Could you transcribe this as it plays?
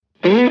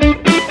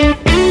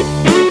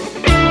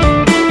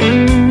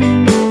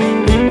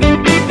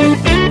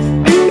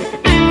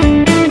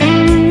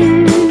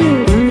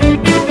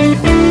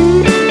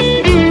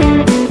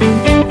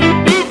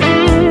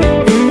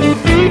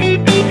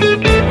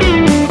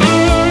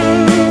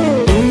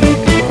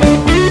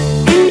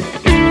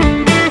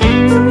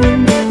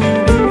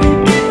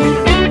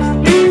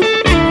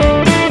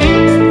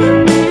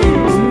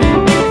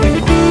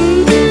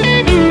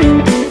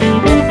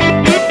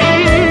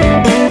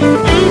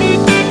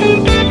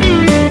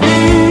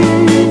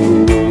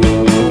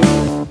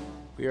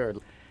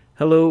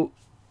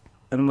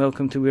and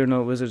welcome to We're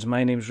Not Wizards.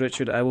 My name's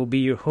Richard. I will be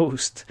your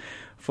host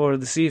for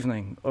this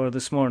evening, or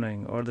this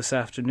morning, or this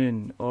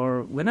afternoon,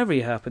 or whenever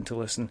you happen to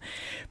listen,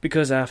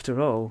 because after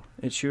all,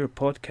 it's your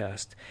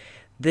podcast.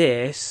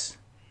 This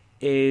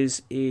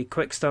is a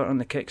quick start on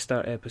the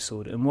Kickstart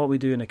episode, and what we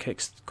do in a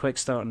quick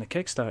start on the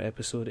Kickstart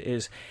episode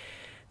is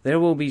there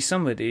will be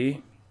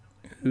somebody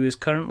who is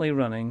currently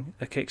running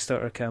a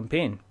Kickstarter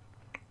campaign,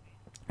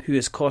 who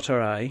has caught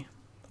our eye,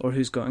 or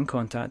who's got in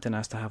contact and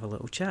asked to have a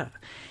little chat.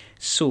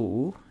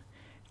 So,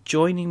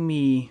 joining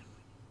me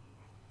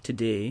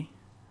today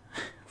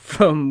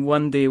from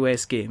One Day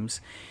West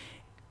Games,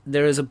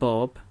 there is a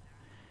Bob.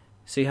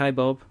 Say hi,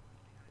 Bob.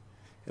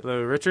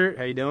 Hello, Richard.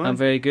 How you doing? I'm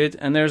very good.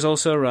 And there's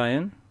also a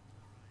Ryan.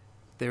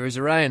 There is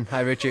a Ryan.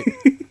 Hi, Richard.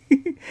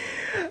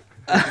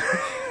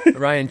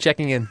 Ryan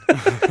checking in.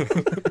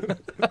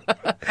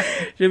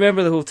 Do you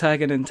remember the whole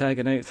tagging in,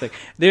 tagging out thing?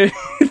 They're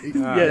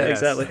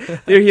yes. exactly.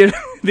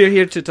 They're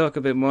here to talk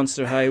about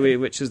Monster Highway,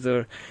 which is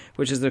their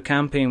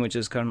campaign, which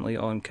is currently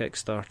on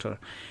Kickstarter.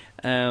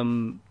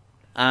 And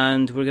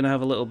we're going to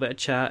have a little bit of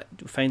chat,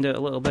 find out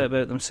a little bit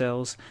about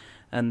themselves,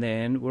 and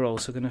then we're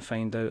also going to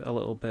find out a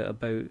little bit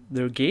about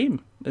their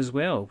game as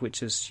well,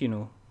 which is,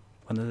 one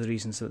of the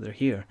reasons that they're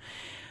here.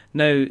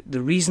 Now,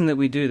 the reason that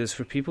we do this,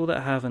 for people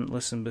that haven't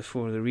listened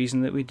before, the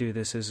reason that we do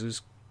this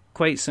is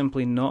quite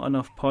simply not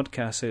enough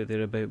podcasts out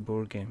there about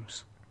board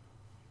games.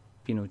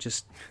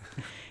 Just,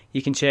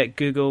 you can check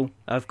Google.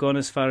 I've gone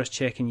as far as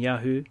checking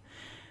Yahoo.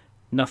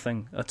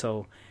 Nothing at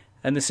all.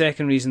 And the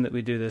second reason that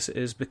we do this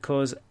is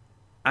because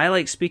I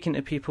like speaking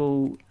to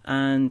people,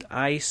 and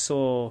I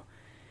saw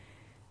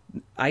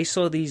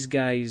these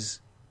guys'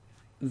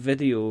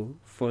 video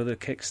for the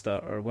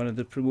Kickstarter, one of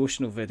the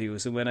promotional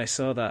videos, and when I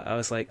saw that, I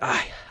was like,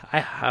 I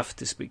have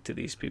to speak to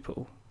these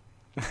people.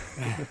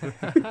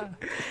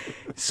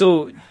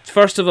 So,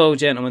 first of all,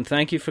 gentlemen,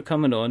 thank you for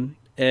coming on.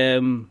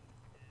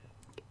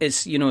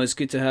 It's it's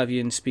good to have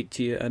you and speak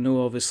to you. I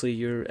know obviously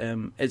you're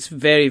it's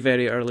very,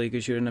 very early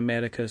because you're in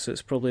America, so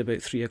it's probably about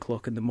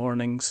 3:00 in the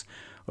mornings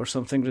or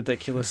something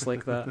ridiculous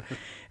like that.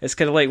 It's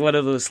kind of like one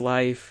of those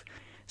live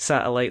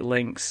satellite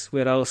links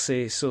where I'll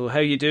say, so how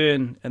you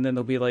doing? And then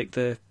there'll be like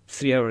the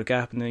 3-hour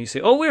gap, and then you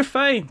say, oh, we're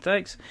fine,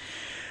 thanks.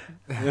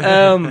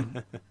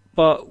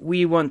 But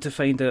we want to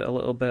find out a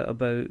little bit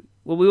about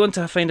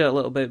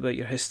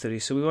your history.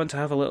 So we want to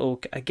have a little,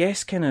 I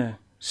guess, kind of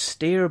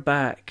stare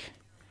back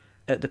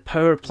at the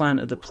power plant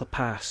of the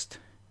past.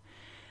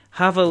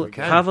 Have a look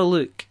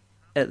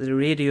at the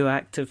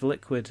radioactive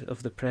liquid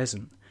of the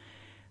present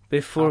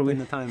before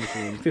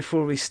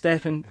we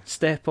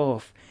step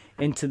off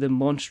into the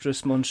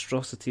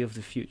monstrosity of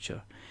the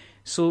future.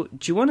 So,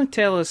 do you want to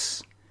tell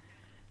us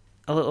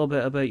a little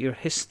bit about your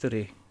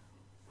history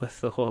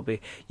with the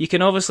hobby? You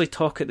can obviously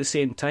talk at the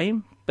same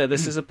time, but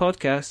this is a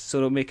podcast, so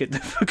it'll make it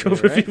difficult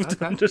for people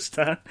to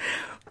understand.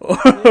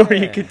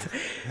 You could,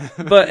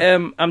 but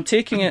I'm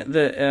taking it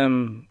that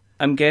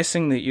I'm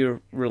guessing that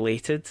you're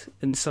related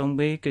in some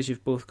way because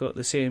you've both got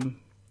the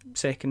same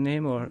second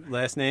name or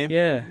last name.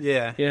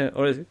 Yeah.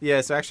 Or is it? Yeah.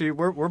 So actually,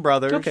 we're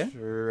brothers. Okay.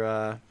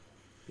 We're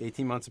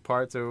 18 months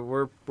apart, so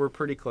we're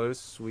pretty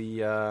close.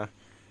 We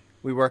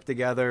work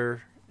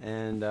together,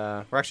 and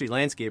we're actually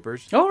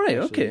landscapers. Oh, right.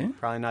 Actually, Okay.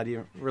 Probably not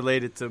even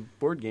related to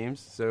board games.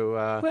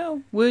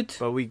 So wood.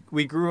 But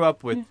we grew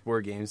up with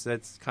board games.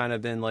 That's kind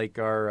of been like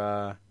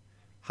our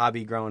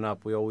hobby growing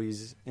up. We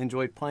always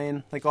enjoyed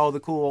playing like all the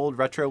cool old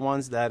retro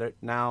ones that are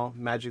now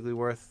magically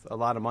worth a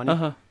lot of money.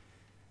 Uh-huh.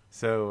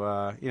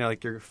 So,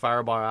 like your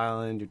Fireball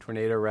Island, your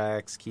Tornado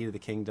Rex, Key to the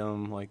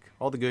Kingdom, like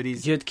all the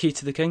goodies. You had Key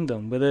to the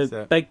Kingdom with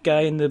a big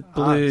guy in the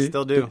blue.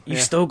 Still do. You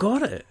still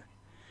got it?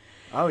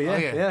 Oh, yeah.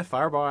 Yeah,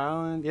 Fireball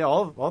Island. Yeah,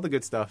 all the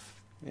good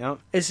stuff.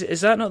 Is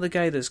that not the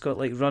guy that's got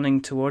like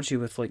running towards you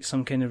with like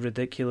some kind of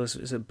ridiculous,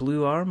 is it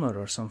blue armor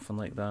or something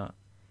like that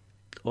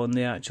on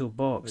the actual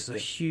box? It's a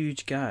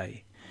huge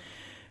guy.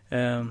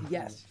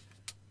 Yes.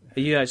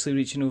 Are you actually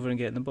reaching over and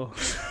getting the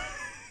box?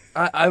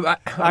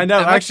 I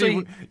know.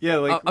 Actually, yeah.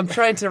 Like I'm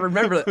trying to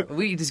remember.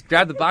 We just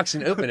grab the box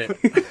and open it.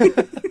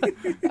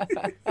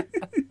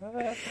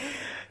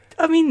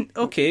 I mean,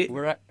 okay.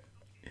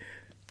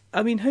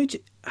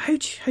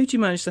 How'd you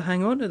manage to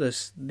hang on to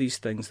these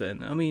things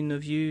then? I mean,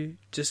 have you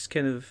just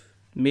kind of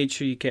made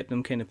sure you kept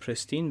them kind of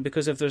pristine?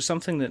 Because if there's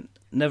something that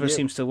never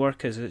seems to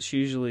work, it's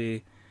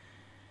usually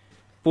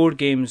board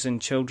games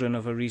and children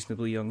of a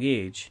reasonably young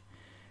age,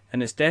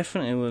 and it's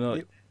definitely not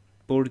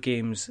board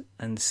games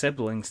and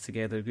siblings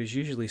together, because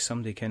usually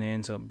somebody kind of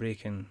ends up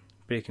breaking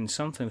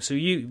something. So were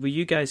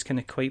you guys kind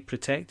of quite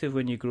protective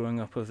when you're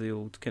growing up of the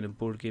old kind of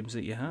board games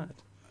that you had?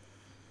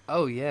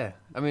 Oh yeah,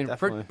 I mean,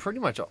 pretty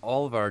much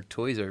all of our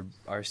toys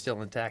are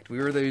still intact. We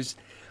were those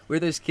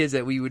kids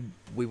that we would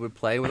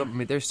play with them. I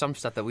mean, there's some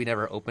stuff that we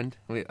never opened.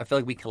 I feel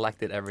like we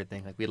collected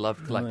everything. Like we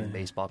loved collecting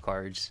baseball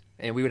cards,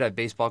 and we would have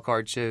baseball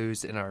card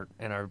shows in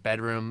our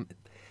bedroom.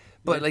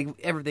 But like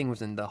everything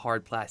was in the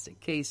hard plastic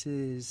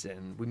cases,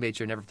 and we made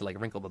sure never to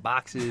like wrinkle the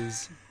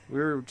boxes. We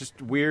were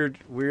just weird,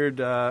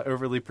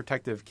 overly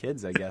protective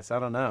kids, I guess. I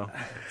don't know.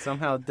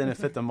 Somehow it didn't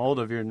fit the mold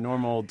of your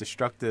normal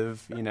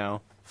destructive,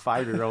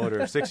 5-year-old or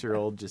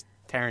 6-year-old just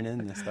tearing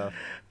in this stuff.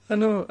 I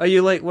know. Are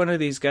you like one of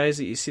these guys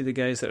that you see the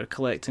guys that are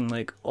collecting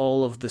like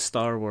all of the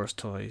Star Wars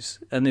toys,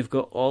 and they've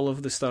got all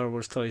of the Star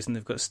Wars toys, and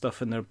they've got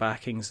stuff in their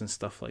backings and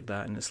stuff like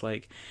that, and it's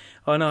like,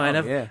 oh no, I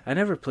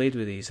never played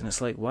with these, and it's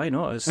like, why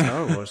not? It's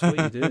Star Wars. What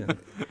are you doing?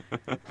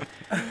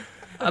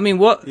 I mean,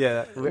 what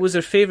was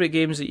there favourite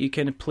games that you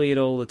kind of played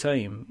all the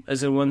time?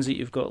 Is there ones that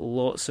you've got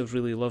lots of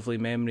really lovely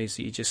memories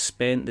that you just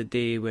spent the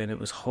day when it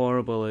was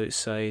horrible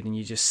outside, and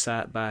you just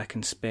sat back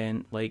and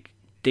spent like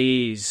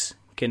days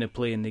kind of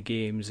playing the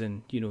games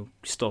and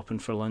stopping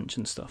for lunch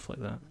and stuff like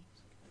that?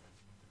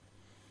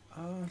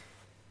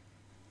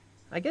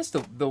 I guess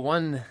the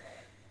one,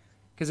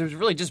 because it was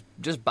really just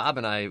Bob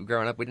and I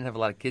growing up. We didn't have a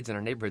lot of kids in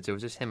our neighborhood, so it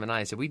was just him and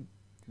I. So we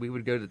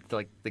would go to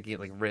like the game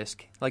like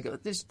Risk, like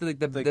just the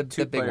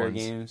big ones.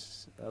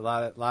 Games, a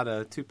lot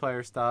of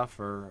 2-player stuff,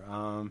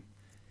 or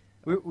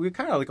we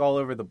kind of like all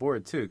over the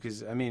board too.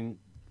 Because I mean,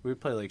 we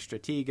would play like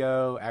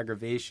Stratego,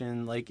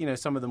 Aggravation, like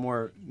some of the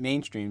more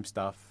mainstream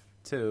stuff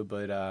too.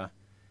 But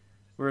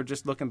we were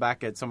just looking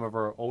back at some of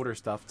our older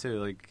stuff too,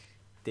 like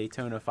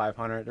Daytona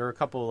 500. There were a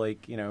couple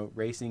like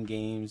racing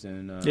games,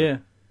 and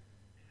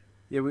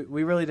we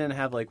really didn't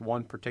have like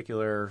one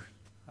particular,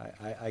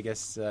 I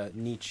guess,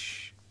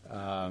 niche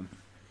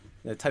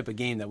the type of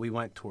game that we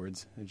went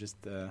towards. It just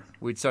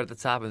we'd start at the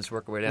top and just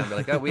work our way down. Be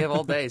like, oh, we have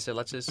all day, so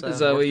let's just is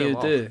that what you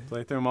do?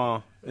 Play through them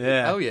all.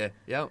 Yeah. Oh yeah.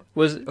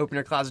 Open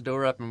our closet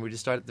door up and we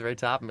just start at the very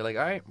top and be like,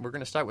 all right, we're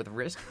gonna start with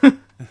Risk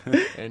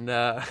and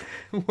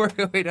work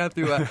our way down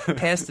through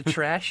past the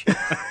trash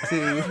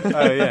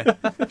to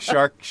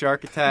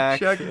Shark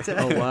Attack.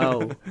 Oh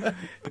wow!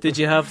 Did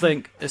you have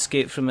like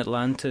Escape from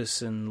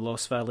Atlantis and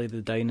Lost Valley of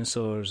the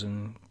Dinosaurs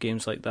and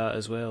games like that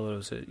as well, or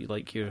was it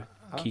like your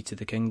Key to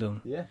the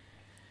Kingdom? Yeah.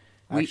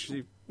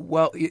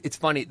 Well, it's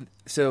funny.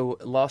 So,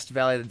 Lost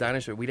Valley of the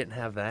Dinosaur, we didn't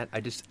have that.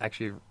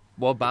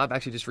 Bob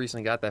actually just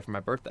recently got that for my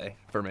birthday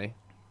for me.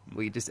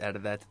 We just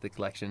added that to the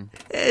collection.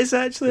 It's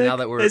actually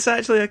it's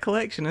actually a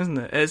collection, isn't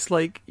it? It's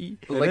like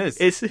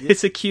it's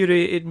a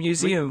curated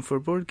museum for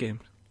board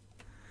games.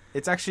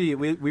 It's actually,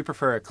 we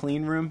prefer a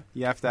clean room.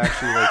 You have to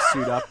actually like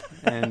suit up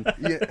and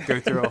go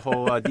through a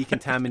whole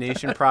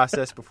decontamination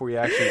process before you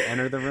actually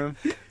enter the room.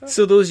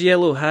 So those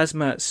yellow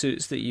hazmat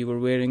suits that you were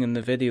wearing in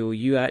the video,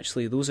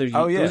 those are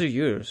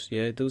yours.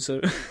 Yeah, those are.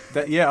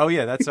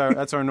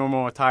 That's our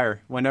normal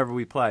attire whenever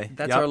we play.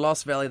 That's our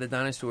Lost Valley of the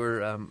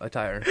Dinosaur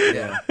attire.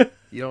 Yeah,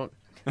 you don't.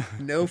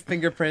 No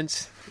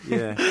fingerprints.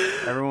 Yeah,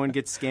 everyone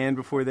gets scanned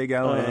before they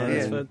go in.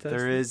 And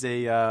there is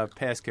a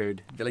passcode.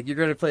 They're like, you're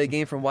going to play a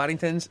game from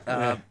Waddington's.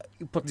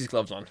 Put these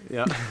gloves on.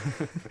 Yeah,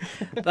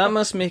 that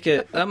must make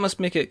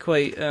it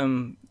quite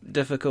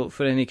difficult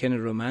for any kind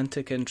of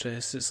romantic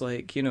interest. It's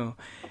like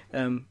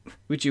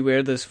would you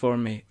wear this for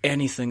me?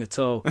 Anything at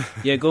all?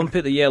 Yeah, go and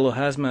put the yellow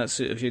hazmat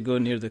suit if you're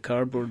going near the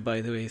cardboard. By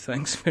the way,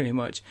 thanks very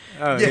much.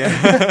 Oh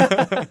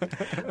yeah.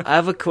 I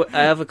have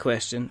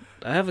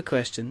a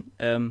question.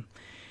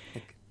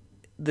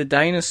 The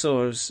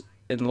dinosaurs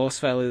in Lost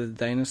Valley of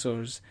the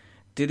Dinosaurs,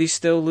 do they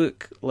still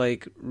look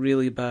like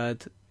really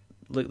bad?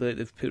 Look like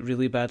they've put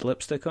really bad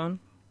lipstick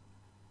on?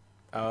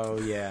 Oh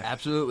yeah,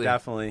 absolutely,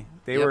 definitely.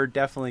 They were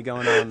definitely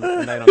going on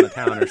a night on the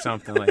town or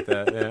something like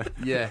that.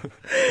 Yeah,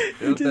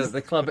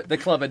 the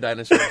club of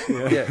dinosaurs.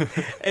 Yeah.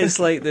 It's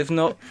like they've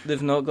not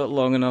got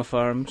long enough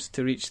arms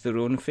to reach their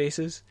own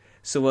faces.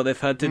 So what they've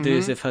had to do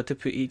is they've had to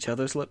put each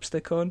other's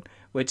lipstick on,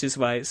 which is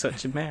why it's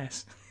such a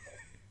mess.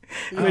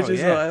 Which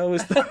is what I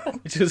always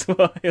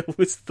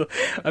thought.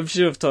 I'm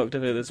sure I've talked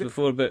about this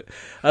before, but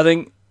I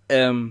think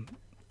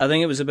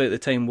it was about the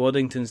time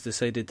Waddington's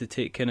decided to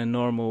take kind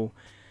of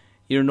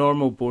your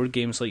normal board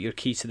games like your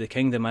Key to the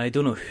Kingdom. I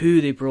don't know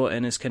who they brought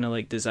in as kind of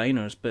like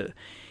designers, but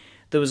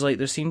there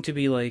seemed to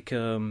be like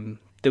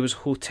there was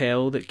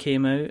Hotel that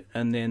came out,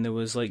 and then there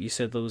was, like you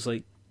said, there was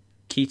like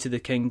Key to the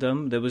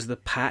Kingdom. There was the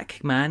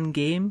Pac-Man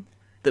game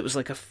that was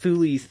like a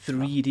fully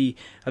 3D.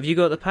 Have you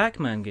got the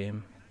Pac-Man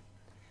game?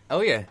 Oh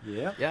yeah.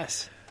 Yeah.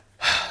 Yes.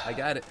 I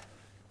got it.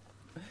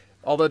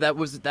 Although that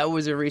was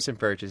a recent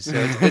purchase, so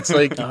it's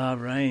like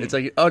right. It's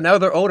like, oh, now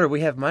they're older, we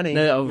have money.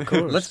 No, of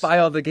course. Let's buy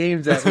all the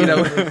games that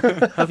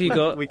Have you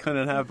got? We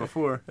couldn't have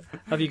before.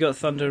 Have you got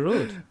Thunder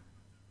Road?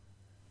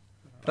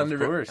 Thunder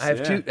Road. I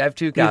have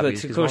two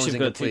copies. Of course, you've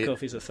got 2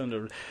 copies of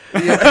Thunder Road.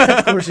 Yeah.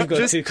 Of course, you've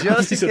got two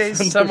copies. Just in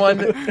case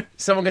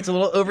someone gets a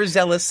little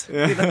overzealous.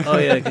 Yeah. Oh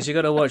yeah, because you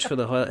got to watch for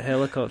the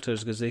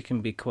helicopters because they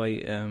can be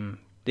quite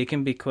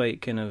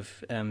kind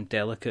of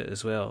delicate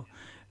as well.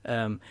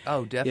 Oh,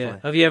 definitely. Yeah.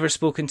 Have you ever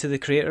spoken to the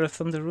creator of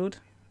Thunder Road?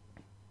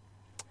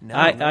 No,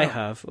 I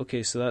have.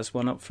 Okay, so that's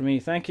one up for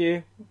me. Thank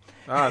you.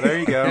 There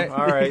you go.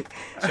 All right.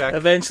 Check.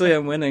 Eventually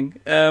I'm winning.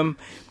 But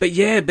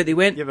they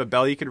went... You have a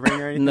bell you could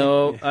ring or anything?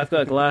 No, I've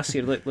got a glass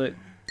here. Look.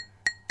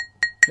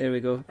 There we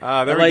go.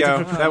 There we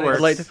go. That works.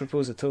 I'd like to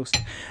propose a toast.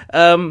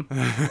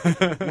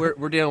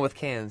 We're dealing with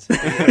cans.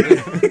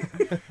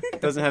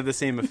 Doesn't have the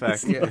same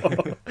effect.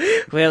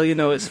 Well,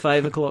 it's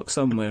 5 o'clock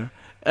somewhere.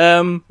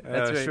 That's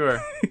right.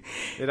 Sure.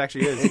 It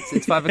actually is.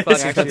 It's 5 o'clock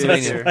in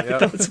Pennsylvania.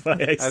 That's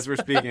why As we're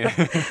speaking.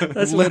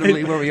 That's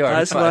literally where we are.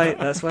 That's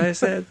why I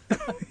said,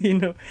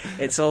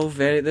 it's all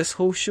this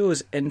whole show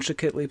is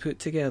intricately put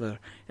together.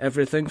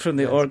 Everything from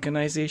the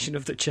organisation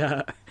of the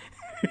chat,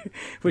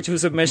 which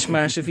was a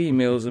mishmash of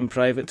emails and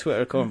private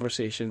Twitter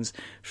conversations,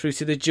 through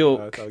to the joke.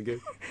 That's all good.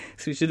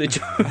 through to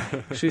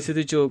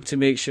the joke to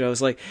make sure I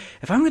was like,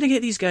 if I'm going to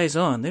get these guys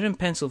on, they're in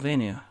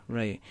Pennsylvania,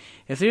 right?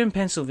 If they're in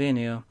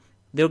Pennsylvania,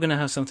 they're going to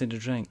have something to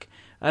drink.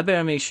 I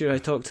better make sure I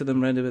talk to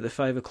them round about the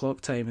 5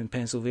 o'clock time in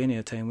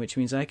Pennsylvania time, which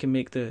means I can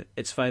make the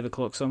it's 5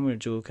 o'clock somewhere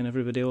joke and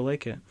everybody will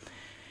like it.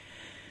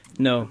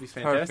 No,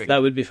 that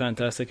would be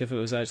fantastic if it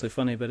was actually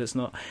funny, but it's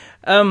not.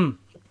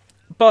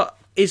 But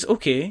it's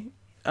okay.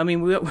 I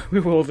mean, we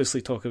will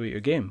obviously talk about your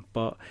game,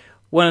 but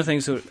one of the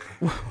things that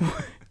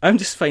I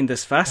just find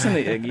this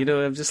fascinating.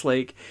 I'm just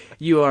like,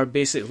 you are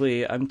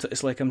basically.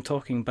 It's like I'm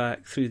talking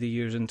back through the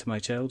years into my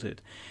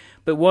childhood.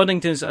 But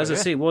Waddington's, as I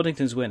say,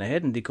 Waddington's went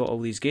ahead and they got all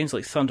these games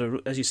like Thunder,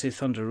 as you say,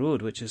 Thunder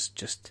Road, which is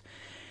just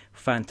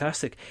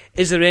fantastic.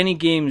 Is there any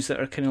games that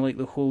are kind of like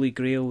the holy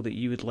grail that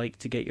you would like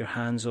to get your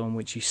hands on,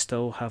 which you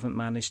still haven't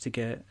managed to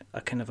get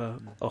a kind of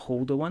a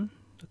hold of one,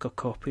 like a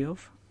copy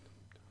of?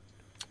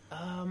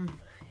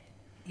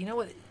 You know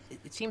what?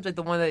 It seems like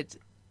the one that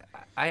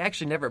I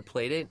actually never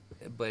played it,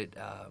 but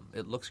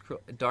it looks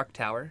cool. Dark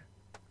Tower.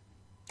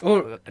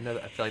 Oh,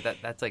 I feel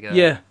like that's like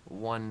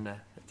one.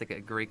 It's like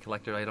a great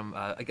collector item.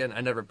 Again,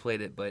 I never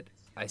played it, but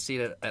I see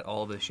it at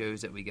all the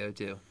shows that we go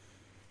to.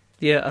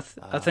 Yeah,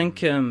 I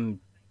think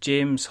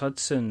James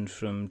Hudson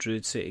from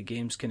Druid City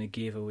Games kind of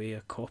gave away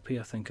a copy,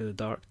 I think, of the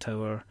Dark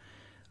Tower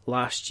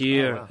last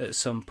year at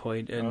some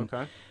point, and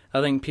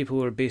I think people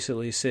were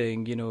basically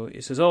saying,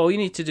 he says, all you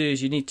need to do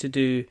is you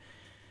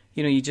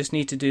just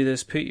need to do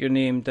this, put your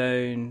name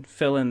down,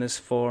 fill in this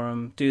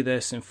form, do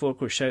this, and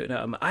folk were shouting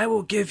at him, I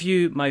will give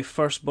you my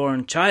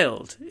firstborn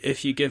child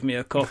if you give me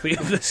a copy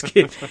of this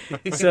game.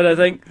 So I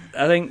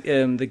think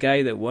the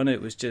guy that won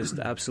it was just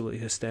absolutely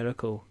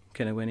hysterical,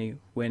 kind of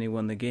when he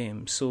won the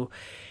game. So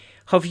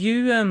have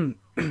you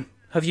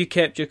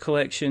kept your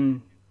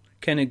collection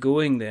kind of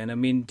going then? I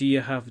mean, do you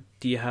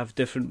have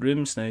different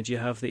rooms now? Do you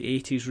have the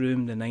 80s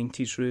room, the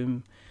 90s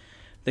room?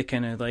 The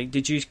kind of like,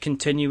 did you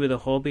continue with a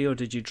hobby or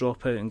did you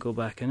drop out and go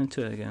back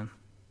into it again?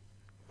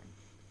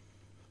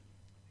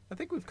 I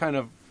think we've kind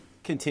of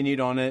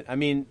continued on it. I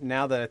mean,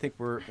 now that I think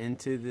we're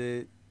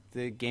into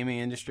the gaming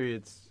industry,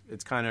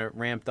 it's kind of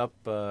ramped up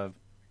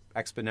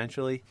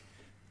exponentially.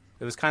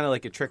 It was kind of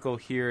like a trickle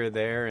here or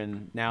there,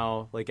 and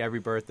now like every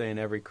birthday and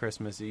every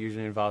Christmas, it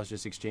usually involves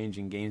just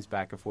exchanging games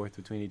back and forth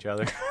between each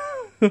other.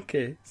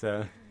 Okay.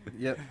 So,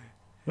 yep.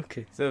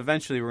 Okay. So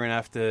eventually we're going to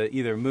have to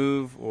either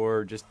move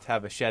or just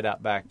have a shed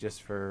out back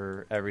just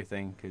for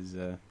everything because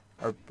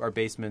our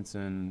basements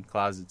and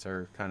closets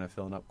are kind of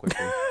filling up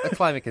quickly. A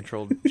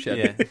climate-controlled shed.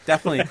 Yeah,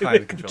 definitely a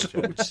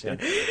climate-controlled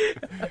shed.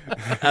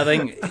 Yeah. I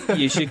think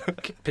you should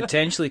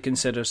potentially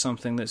consider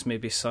something that's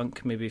maybe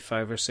sunk maybe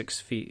 5 or 6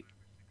 feet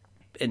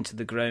into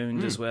the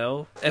ground as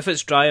well. If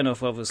it's dry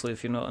enough, obviously,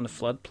 if you're not in a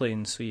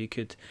floodplain, so you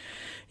could...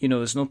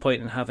 there's no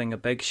point in having a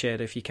big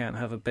shed if you can't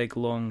have a big,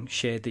 long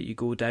shed that you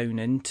go down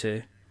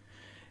into.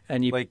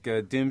 And you, like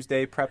a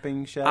doomsday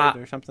prepping shed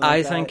or something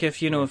like that? I think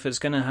if it's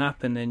going to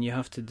happen, then you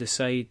have to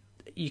decide.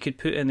 You could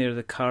put in there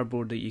the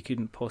cardboard that you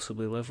couldn't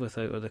possibly live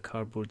without, or the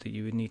cardboard that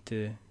you would need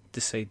to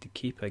decide to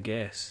keep, I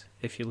guess,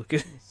 if you look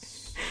at...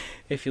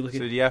 So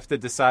do you have to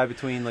decide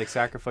between like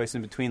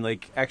sacrificing between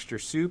like extra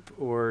soup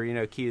or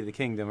Key to the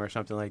Kingdom or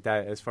something like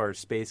that as far as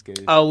space goes?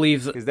 I'll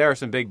leave because there are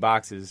some big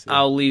boxes.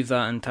 I'll leave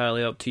that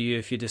entirely up to you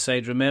if you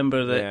decide.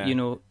 Remember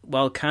that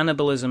while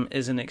cannibalism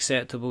isn't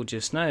acceptable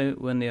just now,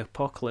 when the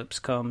apocalypse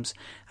comes,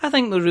 I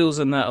think the rules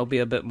on that will be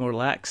a bit more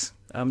lax.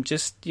 I'm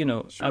just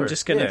I'm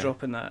just kind of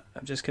dropping that.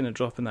 I'm just kind of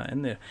dropping that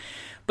in there.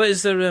 But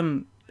is there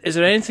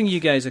anything you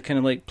guys are kind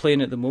of like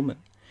playing at the moment?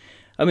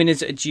 I mean,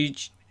 is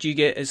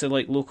it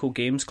like local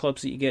games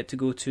clubs that you get to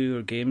go to,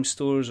 or game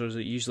stores, or is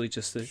it usually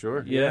just the...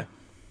 Sure, yeah.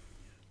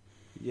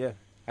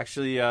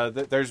 Actually,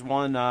 there's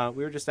one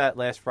we were just at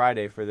last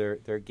Friday for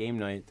their game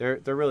night.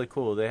 They're really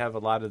cool. They have a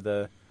lot of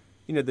the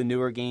the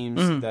newer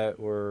games that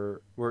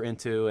we're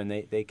into, and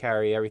they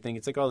carry everything.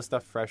 It's like all the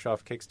stuff fresh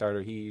off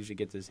Kickstarter. He usually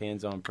gets his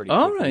hands on pretty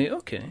quickly. All right,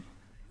 okay.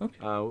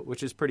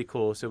 Which is pretty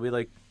cool. So we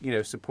like,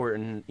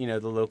 supporting, the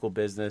local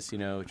business,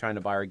 trying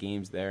to buy our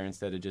games there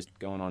instead of just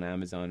going on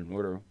Amazon and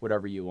order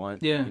whatever you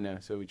want. Yeah.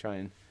 So we try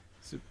and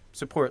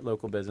support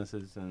local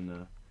businesses.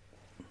 And,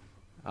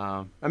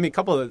 I mean, a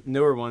couple of the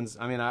newer ones,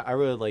 I mean, I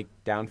really like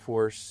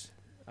Downforce,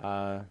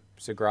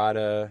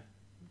 Sagrada,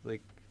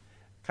 like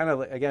kind of,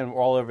 like, again,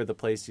 all over the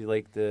place. You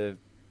like the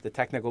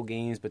technical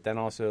games, but then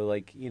also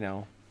like,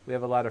 we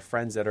have a lot of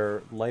friends that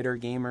are lighter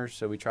gamers.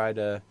 So we try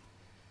to,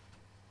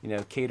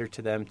 cater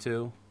to them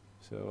too.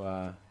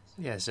 So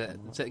Yeah, so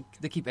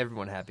to keep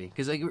everyone happy,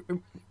 because like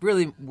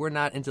really we're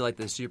not into like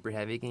the super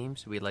heavy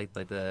games. We like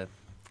the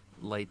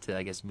light to,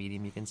 I guess,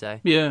 medium, you can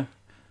say. Yeah.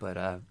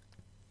 But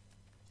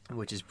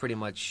which is pretty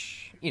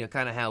much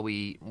kind of how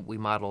we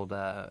modeled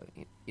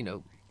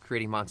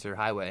creating Monster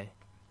Highway,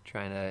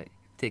 trying to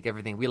take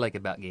everything we like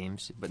about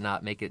games, but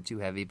not make it too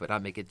heavy, but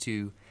not make it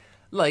too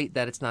light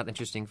that it's not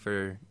interesting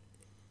for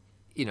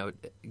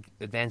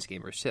advanced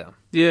gamers too.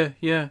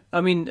 Yeah. I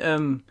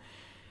mean,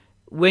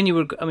 when you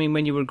were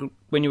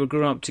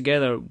growing up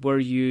together, were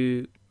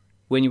you,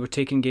 when you were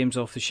taking games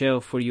off the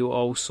shelf, were you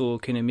also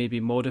kind of maybe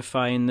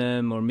modifying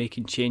them or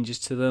making changes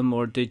to them,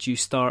 or did you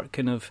start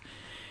kind of,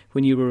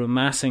 when you were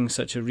amassing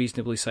such a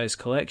reasonably sized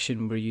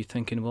collection, were you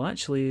thinking, well,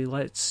 actually,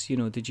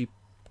 did you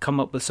come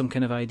up with some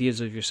kind of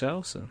ideas of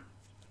yourselves?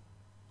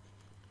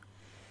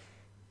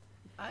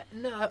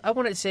 No, I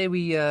wouldn't say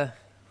we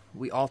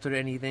altered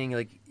anything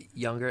like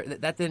younger.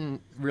 That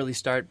didn't really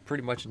start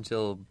pretty much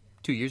until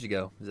 2 years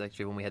ago. It was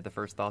actually when we had the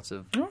first thoughts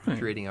of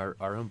creating our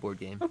own board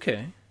game.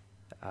 Okay.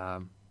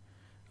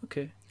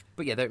 Okay.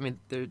 But yeah,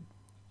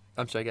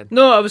 I'm sorry, again.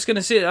 No, I was going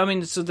to say, I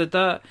mean,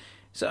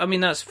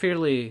 that's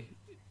fairly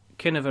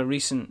kind of a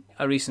recent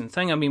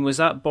thing. I mean, was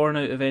that born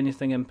out of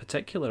anything in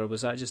particular, or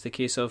was that just a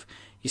case of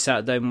you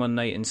sat down one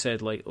night and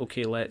said, like,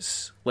 okay,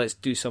 let's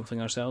do something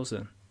ourselves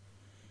then?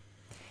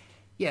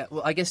 Yeah,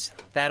 well, I guess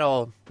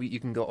you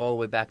can go all the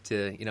way back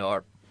to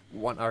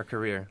our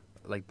career.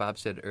 Like Bob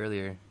said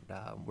earlier,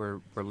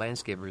 we're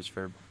landscapers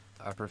for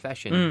our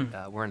profession.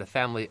 We're in a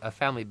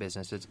family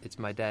business. It's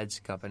my dad's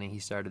company. He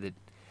started it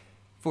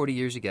 40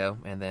 years ago,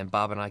 and then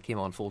Bob and I came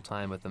on full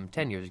time with him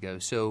 10 years ago.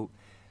 So,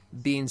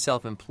 being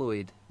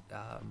self-employed,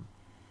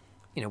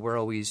 we're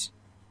always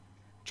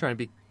trying to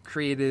be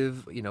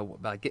creative.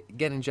 About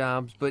getting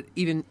jobs, but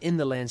even in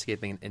the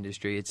landscaping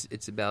industry,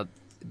 it's about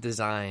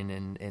design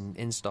and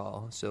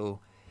install.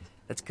 So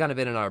that's kind of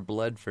been in our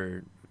blood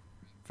for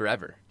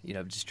forever.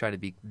 Just trying to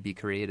be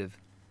creative,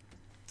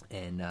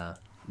 and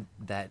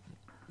that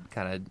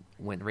kind of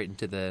went right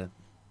into the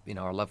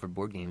our love for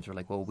board games. We're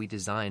like, well, we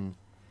design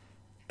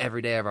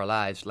every day of our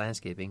lives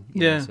landscaping.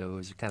 So it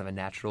was kind of a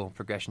natural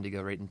progression to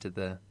go right into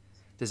the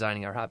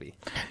designing our hobby.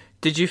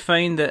 Did you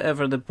find that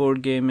ever the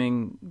board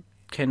gaming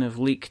kind of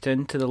leaked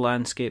into the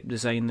landscape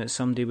design, that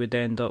somebody would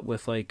end up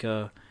with like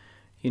a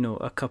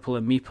couple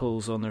of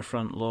meeples on their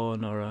front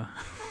lawn, or a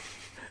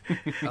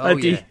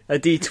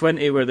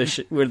D20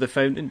 where the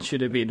fountain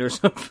should have been, or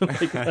something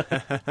like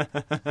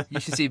that? You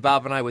should see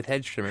Bob and I with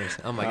hedge trimmers.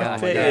 Oh my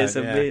god! I bet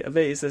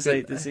it's a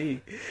sight to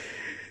see.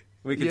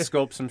 We could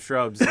sculpt some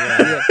shrubs.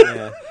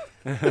 Yeah.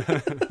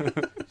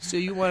 So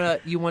you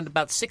want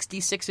about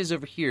 66s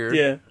over here.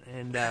 Yeah.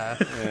 And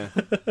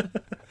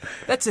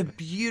that's a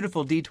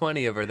beautiful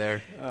D20 over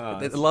there.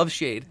 Love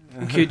shade.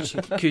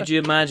 Could you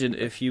imagine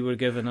if you were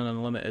given an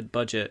unlimited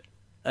budget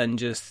and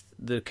just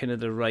the kind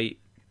of the right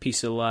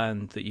piece of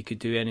land that you could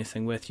do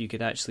anything with? You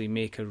could actually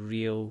make a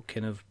real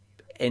kind of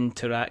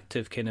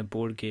interactive kind of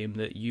board game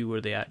that you were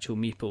the actual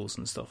meeples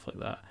and stuff like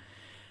that.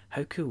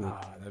 How cool!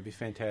 That'd be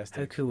fantastic.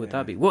 How cool would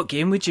that be? What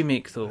game would you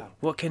make, though?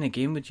 What kind of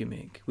game would you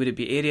make? Would it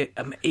be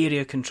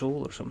area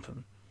control or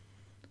something?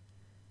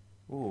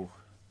 Ooh,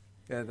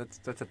 yeah, that's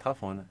a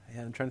tough one.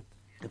 Yeah, I'm trying to.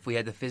 If we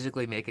had to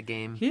physically make a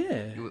game,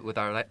 with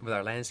our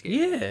landscape,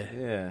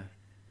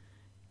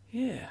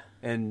 yeah,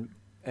 and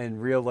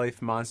real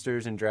life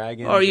monsters and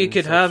dragons, or you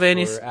could have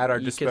any at our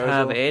disposal. You could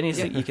have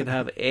anything. You could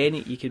have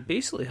any. You could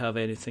basically have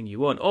anything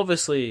you want.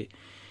 Obviously,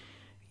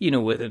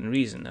 within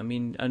reason. I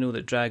mean, I know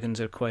that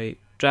dragons are quite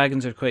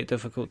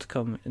difficult to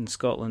come in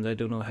Scotland. I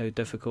don't know how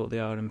difficult they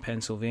are in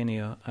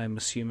Pennsylvania. I'm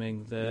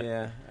assuming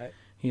that. I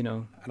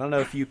don't know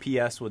if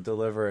UPS would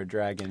deliver a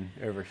dragon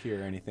over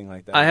here or anything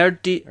like that. I heard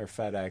or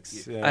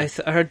FedEx. Yeah.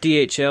 I heard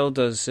DHL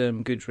does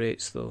good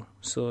rates though.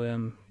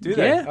 So do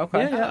they? Yeah,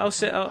 okay. Yeah.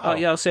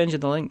 I'll send you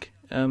the link.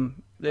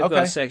 They've got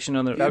a section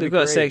on their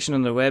a section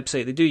on their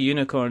website. They do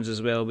unicorns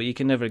as well, but you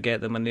can never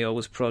get them, and they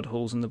always prod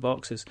holes in the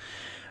boxes.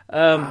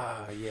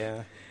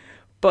 Yeah.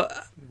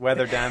 But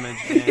weather damage,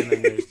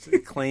 and there's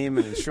claim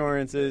and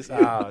insurances.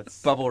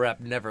 It's bubble wrap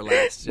never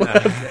lasts.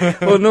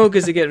 Well, no,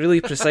 because they get really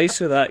precise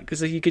with that.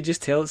 Because you could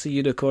just tell it's a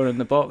unicorn in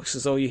the box,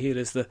 because all you hear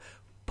is the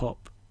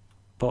pop,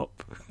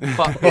 pop,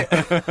 pop,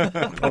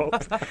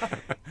 pop.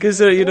 Because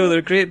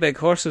they're great big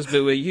horses, but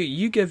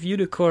you give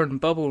unicorn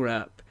bubble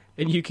wrap,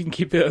 and you can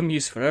keep it on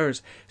use for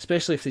hours,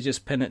 especially if they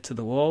just pin it to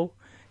the wall.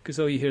 Because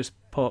all you hear is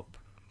pop,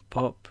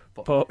 pop.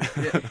 Pop.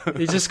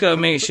 You just got to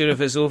make sure if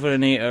it's over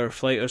an 8-hour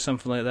flight or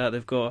something like that,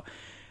 they've got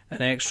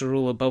an extra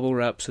roll of bubble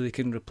wrap so they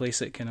can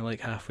replace it kind of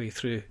like halfway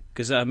through.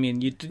 Because I mean,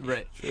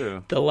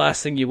 the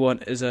last thing you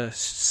want is a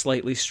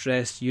slightly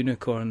stressed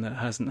unicorn that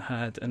hasn't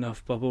had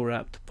enough bubble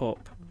wrap to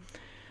pop.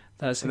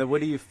 And then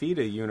what do you feed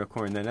a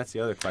unicorn then? That's the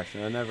other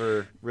question. I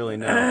never really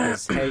know,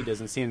 because hay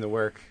doesn't seem to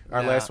work.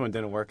 Our last one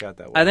didn't work out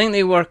that well. I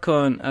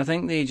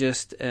think they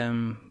just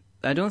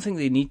I don't think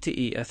they need to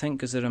eat. I think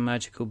because they're a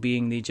magical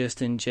being, they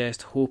just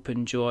ingest hope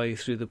and joy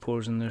through the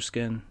pores in their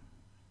skin.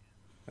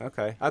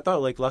 Okay. I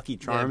thought like Lucky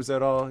Charms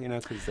at all,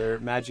 because they're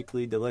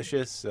magically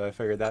delicious, so I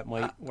figured that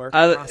might work.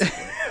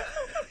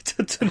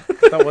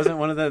 That wasn't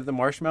one of the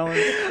marshmallows.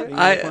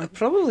 I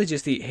probably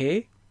just eat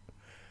hay.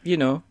 You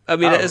know, I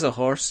mean, it is a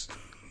horse.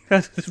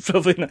 It's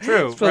probably not.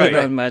 True. It's probably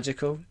right. not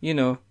magical. You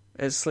know,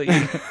 it's like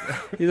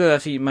you don't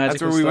have to eat magical.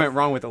 That's where we stuff. went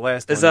wrong with the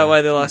last one. Is that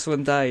why the last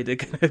one died? A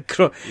kind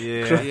of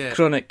Yeah.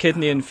 chronic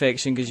kidney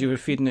infection because you were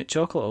feeding it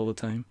chocolate all the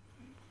time.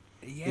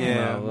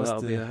 Yeah, well,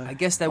 that'll be that. I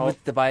guess that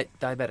with the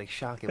diabetic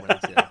shock it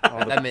went into.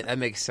 that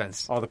makes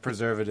sense. All the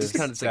preservatives. Just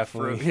kind of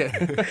definitely.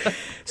 yeah.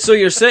 So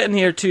you're sitting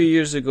here 2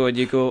 years ago and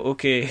you go,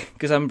 okay,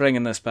 because I'm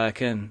bringing this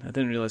back in. I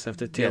didn't realise I have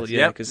to tell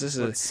you because this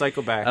Let's is.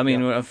 cycle back. I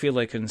mean, I feel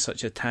like in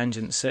such a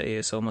tangent city,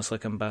 it's almost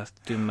like I'm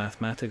doing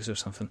mathematics or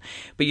something.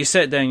 But you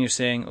sit down, you're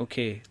saying,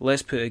 okay,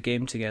 let's put a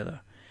game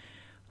together.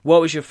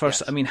 What was your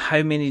first? Yes. I mean,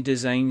 how many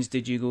designs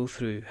did you go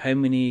through? How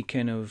many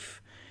kind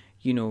of,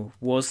 you know,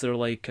 was there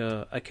like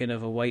a kind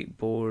of a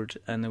whiteboard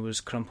and there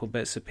was crumpled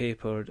bits of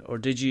paper, or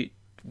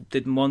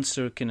did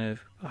Monster kind of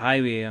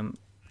Highway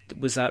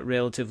was that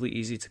relatively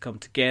easy to come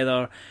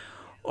together,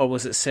 or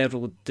was it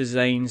several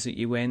designs that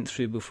you went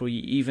through before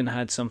you even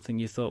had something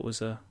you thought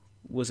was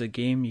a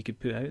game you could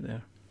put out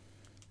there?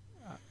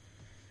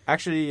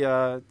 Actually,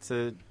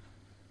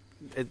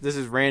 this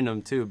is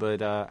random too,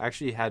 but I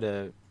actually had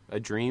a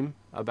dream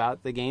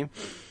about the game,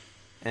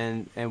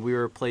 and we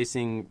were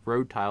placing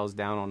road tiles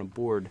down on a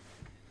board,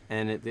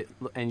 and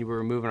you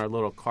were moving our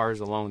little cars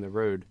along the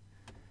road.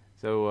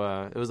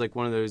 So it was like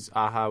one of those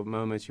aha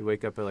moments. You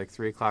wake up at like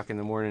 3 o'clock in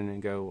the morning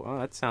and go, "Oh,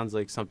 that sounds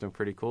like something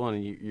pretty cool,"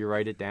 and you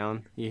write it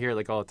down. You hear it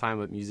like all the time,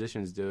 but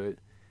musicians do it.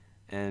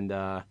 And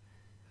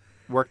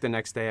work the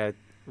next day, I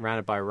ran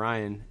it by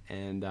Ryan,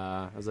 and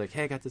I was like,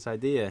 "Hey, I got this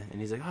idea,"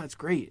 and he's like, "Oh, it's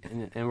great."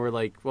 And we're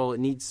like, "Well,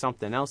 it needs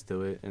something else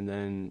to it." And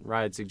then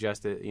Ryan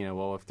suggested,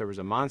 well, if there was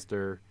a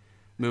monster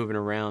moving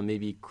around,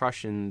 maybe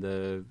crushing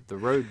the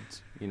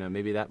roads,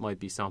 maybe that might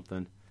be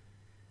something.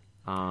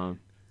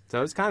 So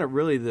it was kind of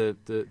really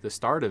the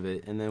start of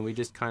it, and then we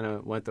just kind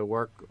of went to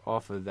work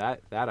off of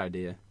that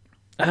idea.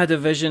 I had a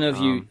vision of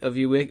you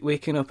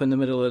waking up in the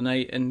middle of the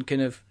night and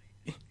kind of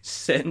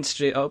sitting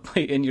straight up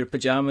like in your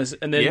pajamas,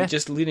 and then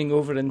just leaning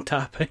over and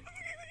tapping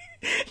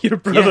your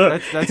brother. Yeah,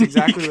 that's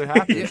exactly what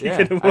happened.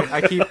 Yeah,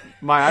 I keep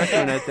my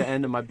iPhone at the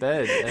end of my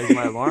bed as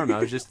my alarm. I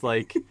was just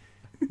like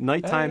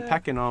nighttime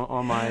pecking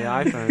on my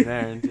iPhone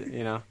there,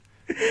 and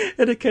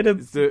And it kind of...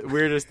 It's the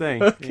weirdest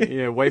thing.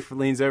 Okay. Wife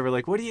leans over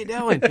like, "What are you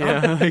doing?"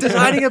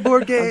 Designing a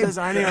board game. I'm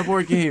designing a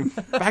board game.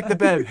 Back to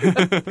bed.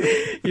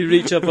 You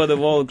reach up on the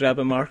wall, grab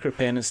a marker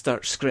pen, and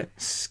start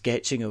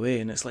sketching away.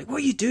 And it's like, "What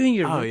are you doing?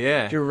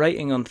 You're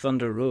writing on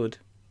Thunder Road."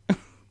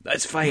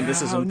 That's fine.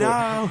 This is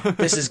important. No.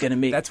 This is going to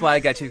make... That's why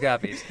I got 2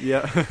 copies.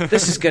 Yeah.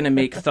 This is going to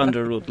make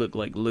Thunder Road look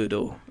like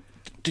Ludo.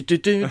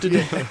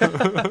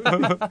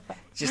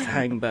 Just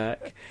hang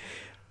back.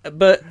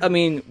 But I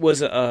mean,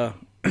 was it a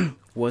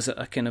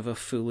kind of a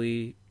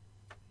fully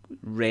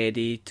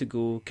ready to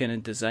go kind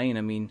of design?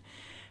 I mean,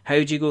 how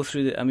did you go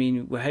through how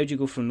did you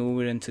go from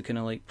nowhere into kind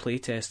of like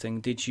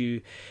playtesting? Did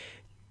you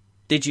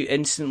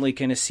instantly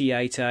kind of see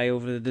eye to eye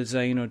over the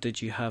design, or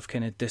did you have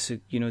kind of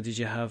did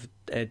you have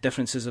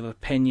differences of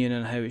opinion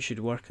on how it should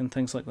work and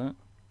things like that?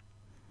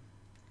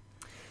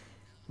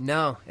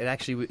 No,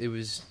 it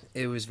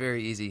was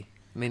very easy.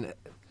 I mean,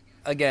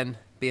 again,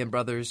 being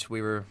brothers,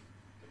 we were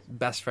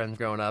best friends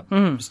growing up.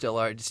 Still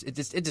are. It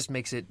just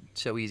makes it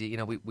so easy.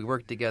 We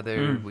work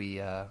together.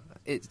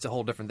 It's a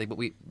whole different thing. But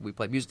we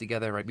play music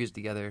together, write music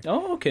together.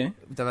 Oh, okay.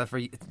 We've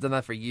done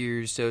that for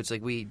years. So it's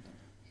like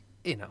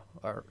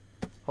our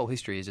whole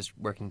history is just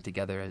working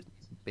together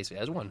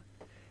basically as one,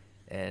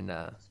 and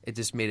it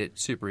just made it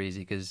super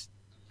easy because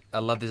I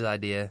loved his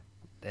idea,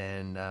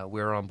 and we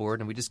were on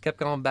board, and we just kept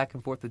going back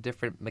and forth with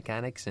different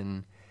mechanics.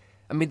 And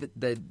I mean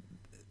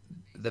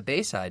the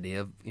base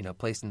idea of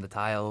placing the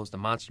tiles, the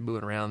monster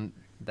moving around,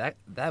 that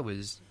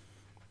was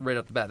right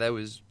off the bat.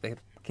 That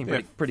came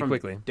pretty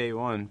quickly. Day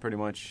one, pretty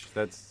much.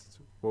 That's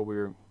what we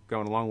were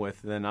going along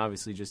with. Then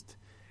obviously just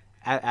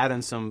add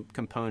in some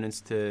components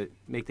to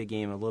make the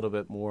game a little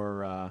bit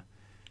more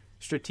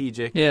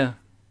strategic. Yeah,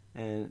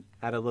 and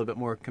add a little bit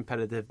more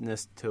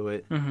competitiveness to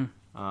it.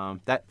 Mm-hmm.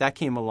 That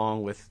came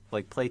along with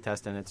like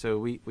playtesting it. So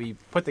we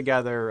put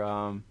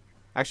together.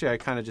 Actually, I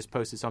kind of just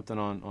posted something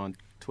on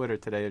Twitter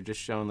today of just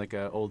showing like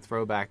an old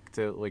throwback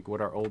to like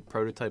what our old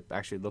prototype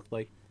actually looked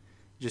like.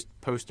 Just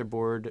poster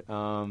board.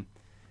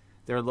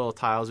 There are little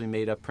tiles we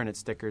made up, printed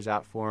stickers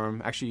out for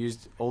them. Actually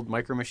used old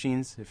Micro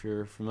Machines, if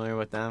you're familiar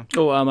with them.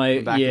 Oh, am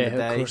I? Back yeah, in the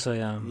day. Of course I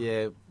am.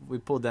 Yeah, we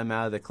pulled them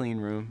out of the clean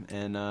room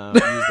and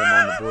used them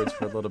on the boards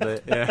for a little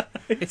bit. Yeah,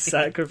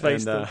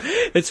 sacrificed them.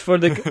 It's for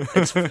the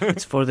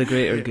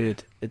greater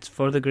good. It's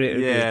for the greater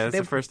good. Yeah, it's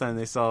the first time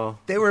they saw.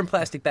 They were in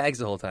plastic bags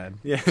the whole time.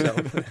 Yeah.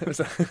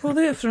 So, well,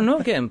 if they're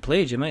not getting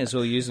played, you might as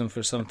well use them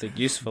for something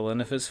useful.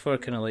 And if it's for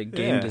kind of like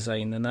game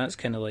design, then that's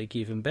kind of like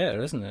even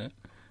better, isn't it?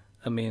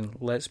 I mean,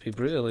 let's be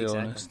brutally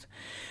honest.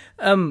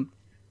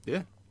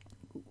 Yeah.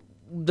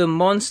 The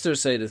monster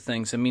side of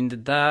things, I mean,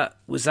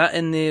 was that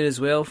in there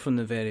as well from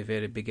the very,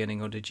 very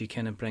beginning, or did you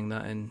kind of bring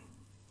that in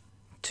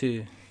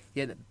too?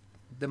 Yeah,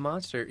 the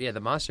monster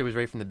was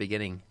right from the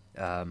beginning.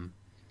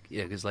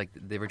 Yeah, because like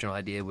the original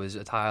idea was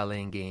a tile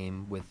laying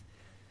game with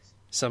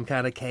some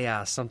kind of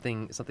chaos,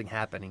 something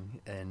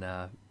happening, and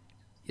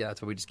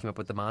that's why we just came up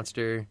with the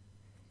monster.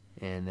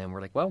 And then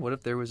we're like, well, what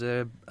if there was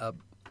a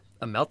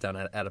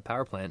meltdown at a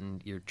power plant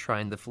and you're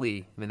trying to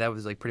flee? I mean, that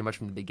was like pretty much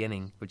from the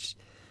beginning, which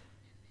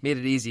made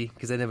it easy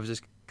because then it was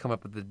just come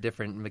up with the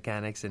different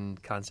mechanics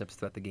and concepts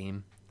throughout the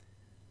game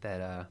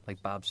that,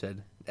 like Bob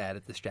said,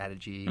 added the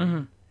strategy.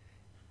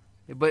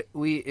 Mm-hmm. But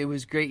it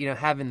was great,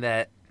 having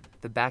the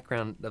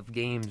background of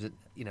games,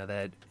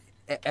 that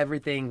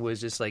everything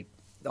was just like,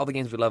 all the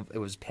games we love, it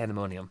was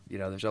pandemonium.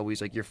 There's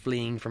always like you're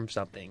fleeing from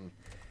something.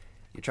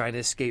 You're trying to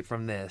escape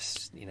from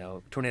this,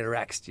 Tornado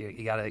Rex.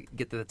 You got to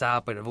get to the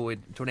top and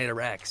avoid Tornado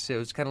Rex. So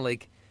it's kind of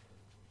like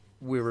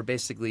we were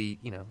basically,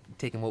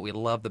 taking what we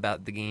loved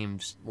about the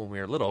games when we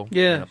were little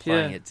and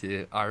applying it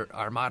to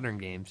our modern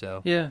game.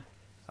 So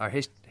our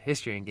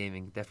history in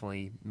gaming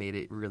definitely made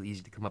it really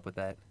easy to come up with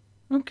that.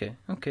 Okay.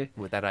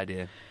 With that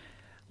idea.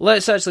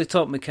 Let's actually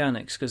talk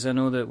mechanics, because I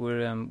know that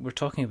we're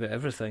talking about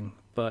everything.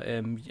 But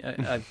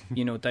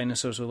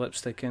dinosaurs with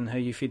lipstick and how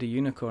you feed a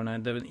unicorn. I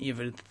didn't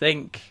even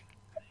think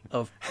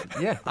of.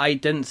 Yeah. I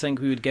didn't think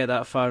we would get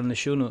that far in the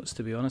show notes,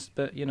 to be honest.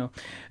 But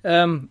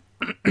I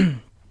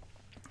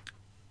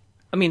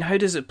mean, how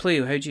does it play?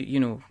 How do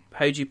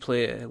you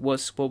play it?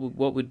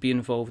 What would be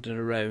involved in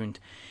a round?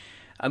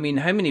 I mean,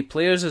 how many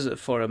players is it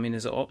for? I mean,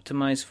 is it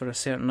optimized for a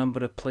certain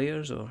number of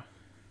players, or?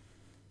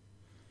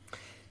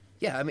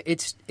 Yeah, I mean,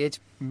 it's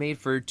made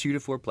for 2 to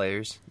 4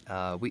 players.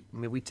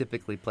 We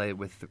typically play it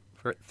with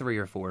 3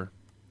 or 4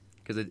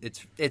 because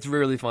it's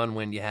really fun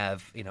when you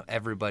have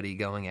everybody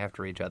going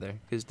after each other.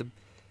 Because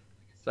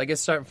so I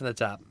guess starting from the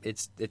top,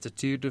 it's a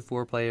 2 to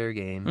 4 player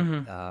game.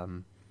 Mm-hmm.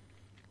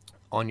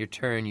 On your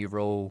turn, you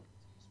roll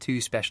 2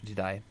 specialty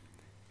die,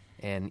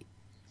 and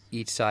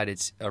each side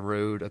it's a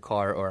road, a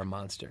car, or a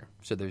monster.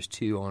 So there's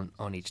 2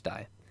 on each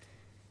die.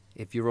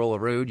 If you roll a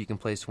road, you can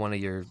place one of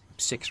your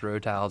 6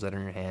 road tiles that are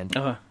in your hand.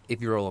 Uh-huh.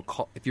 If you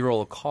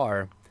roll a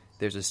car,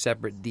 there's a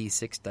separate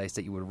D6 dice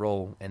that you would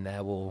roll, and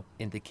that will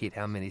indicate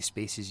how many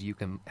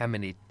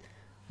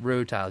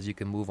road tiles you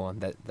can move on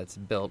that's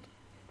built.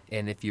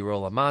 And if you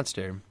roll a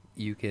monster,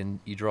 you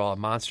draw a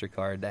monster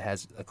card that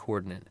has a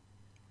coordinate.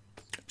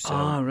 So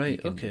right,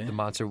 okay. The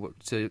monster,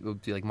 so it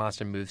would be like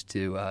monster moves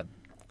to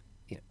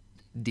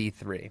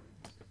D3,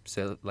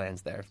 so it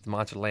lands there. If the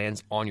monster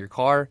lands on your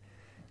car,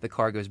 the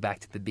car goes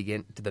back to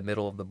the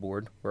middle of the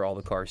board where all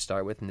the cars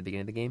start with in the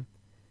beginning of the game.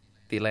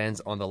 If he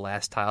lands on the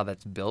last tile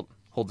that's built,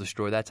 he'll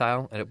destroy that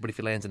tile. But if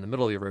he lands in the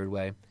middle of your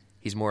roadway,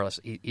 he's more or less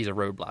he's a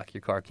roadblock.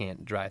 Your car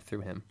can't drive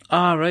through him.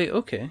 Right.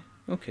 Okay.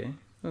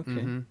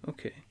 Mm-hmm.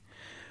 Okay.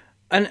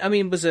 And I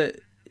mean, was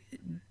it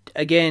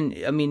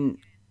again? I mean,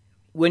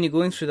 when you're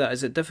going through that,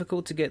 is it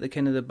difficult to get the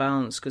kind of the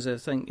balance? Because I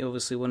think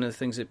obviously one of the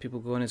things that people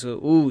go on is,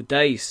 oh,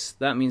 dice.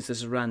 That means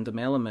there's a random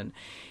element.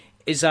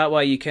 Is that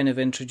why you kind of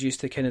introduce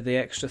the kind of the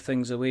extra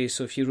things away?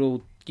 So if you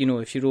roll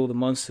the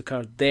monster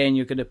card, then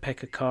you're going to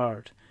pick a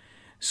card.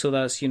 So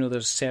that's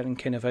there's certain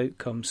kind of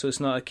outcomes. So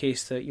it's not a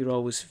case that you're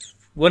always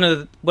one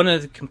of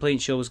the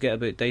complaints you always get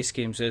about dice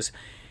games is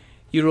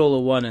you roll a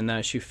 1 and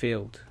that's you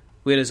failed.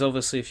 Whereas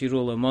obviously if you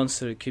roll a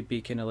monster, it could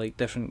be kind of like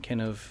different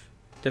kind of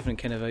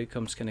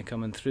outcomes kind of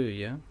coming through.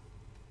 Yeah.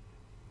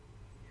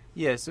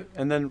 Yes,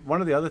 and then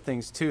one of the other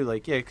things too,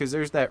 because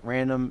there's that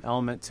random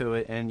element to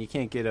it, and you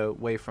can't get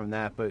away from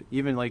that. But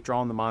even like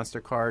drawing the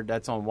monster card,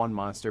 that's on one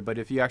monster. But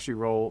if you actually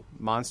roll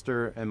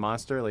monster and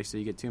monster, so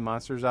you get 2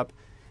 monsters up,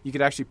 you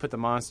could actually put the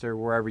monster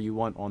wherever you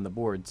want on the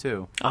board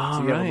too.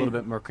 So you get a little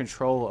bit more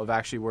control of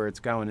actually where it's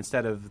going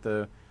instead of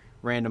the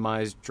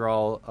randomized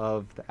draw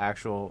of the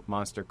actual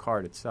monster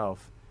card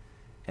itself.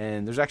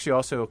 And there's actually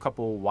also a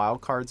couple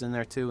wild cards in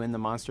there too in the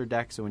monster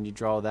deck. So when you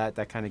draw that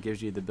kind of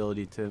gives you the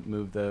ability to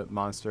move the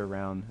monster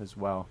around as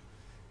well.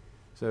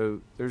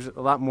 So there's a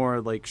lot more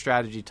like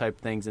strategy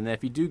type things. And then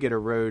if you do get a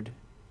road,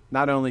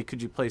 not only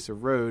could you place a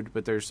road,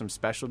 but there's some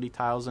specialty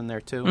tiles in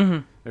there too. Mm-hmm.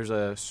 There's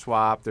a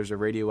swap, there's a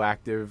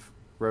radioactive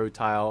road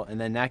tile, and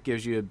then that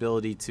gives you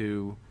ability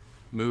to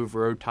move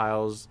road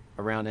tiles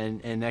around,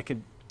 and that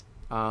could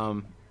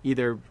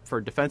either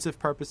for defensive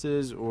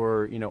purposes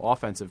or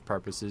offensive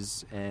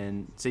purposes.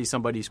 And say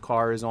somebody's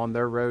car is on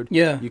their road,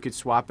 you could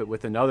swap it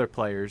with another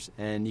player's,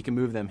 and you can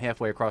move them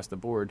halfway across the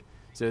board.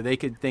 So they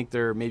could think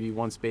they're maybe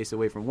one space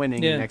away from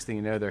winning, and next thing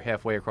you know, they're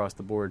halfway across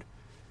the board.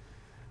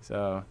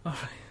 So kind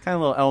of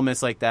little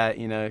elements like that,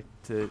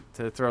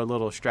 to throw a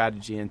little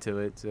strategy into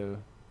it. So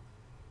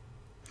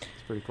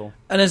it's pretty cool.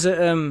 And is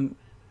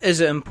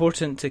it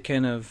important to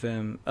kind of,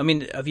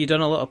 have you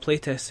done a lot of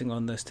playtesting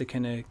on this to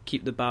kind of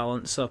keep the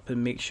balance up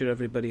and make sure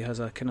everybody has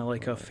a kind of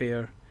like a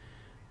fair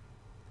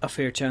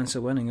chance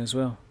of winning as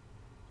well?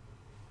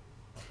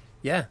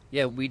 Yeah,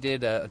 we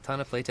did a ton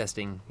of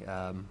playtesting.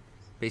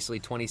 Basically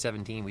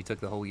 2017, we took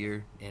the whole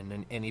year, and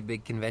then any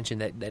big convention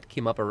that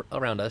came up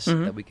around us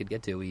that we could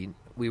get to,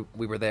 we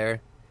were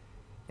there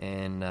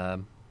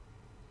and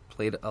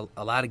played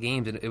a lot of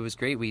games, and it was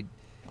great.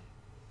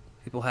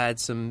 People had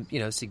some,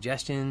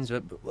 suggestions,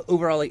 but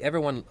overall, like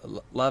everyone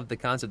loved the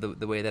concept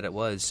the way that it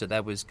was. So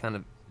that was kind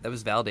of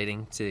was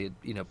validating to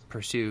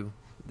pursue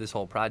this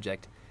whole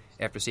project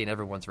after seeing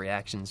everyone's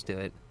reactions to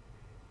it.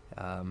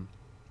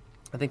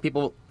 I think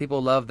people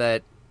love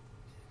that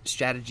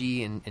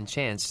strategy and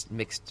chance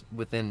mixed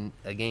within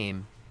a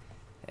game,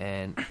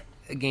 and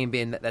a game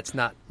being that's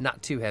not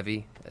too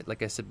heavy.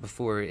 Like I said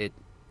before,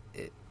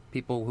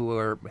 people who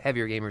are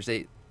heavier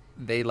gamers,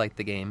 they like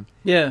the game,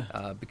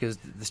 because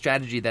the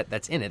strategy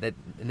that's in it,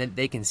 and then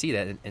they can see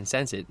that and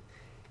sense it,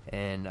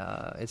 and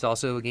it's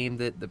also a game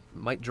that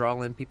might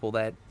draw in people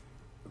that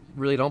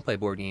really don't play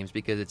board games,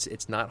 because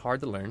it's not hard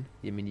to learn.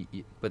 I mean,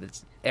 but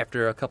it's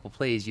after a couple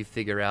plays you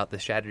figure out the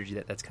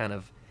strategy that's kind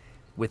of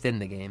within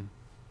the game.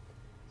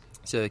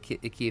 So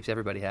it keeps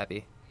everybody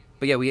happy.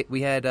 But yeah,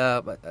 we had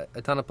a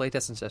ton of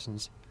playtesting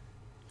sessions.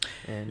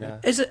 And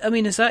is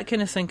that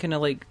kind of thing kind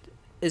of like,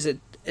 is it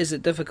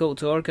difficult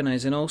to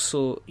organise? And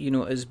also,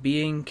 as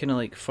being kind of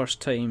like first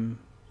time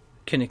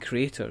kind of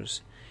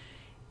creators,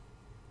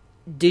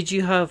 did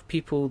you have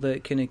people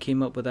that kind of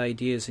came up with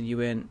ideas and you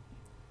went,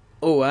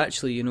 oh,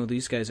 actually,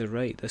 these guys are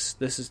right.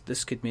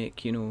 This could make,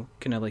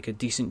 kind of like a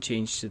decent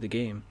change to the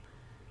game.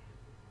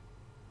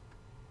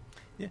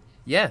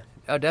 Yeah.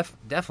 Oh,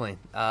 definitely.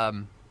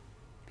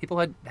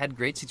 People had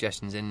great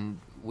suggestions, and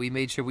we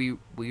made sure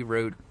we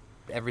wrote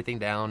everything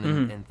down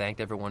and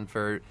thanked everyone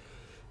for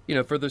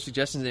their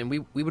suggestions. And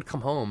we would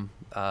come home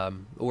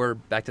or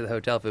back to the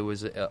hotel if it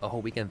was a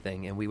whole weekend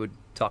thing, and we would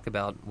talk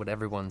about what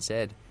everyone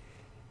said,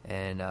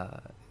 and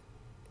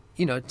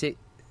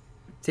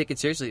take it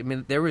seriously. I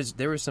mean, there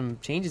were some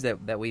changes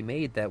that we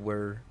made that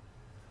were,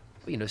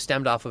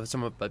 stemmed off of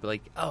some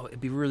like, oh,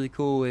 it'd be really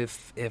cool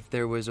if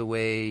there was a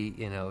way,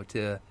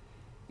 to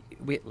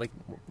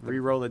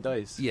re-roll the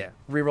dice. Yeah,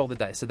 re-roll the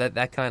dice. So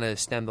that kind of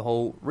stemmed the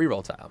whole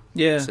re-roll tile.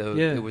 Yeah. So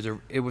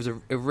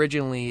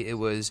originally it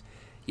was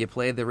you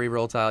play the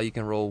re-roll tile, you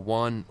can roll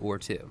 1 or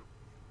 2.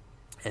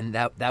 And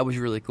that was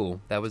really cool.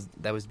 That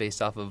was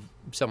based off of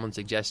someone's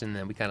suggestion,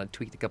 and we kind of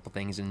tweaked a couple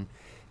things and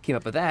came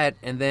up with that.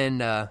 And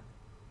then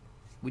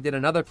we did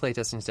another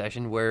playtesting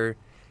session where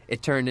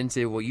it turned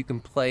into, well, you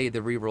can play the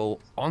reroll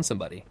on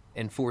somebody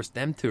and force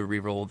them to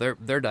reroll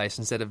their dice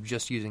instead of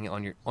just using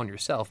it on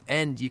yourself,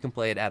 and you can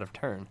play it out of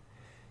turn.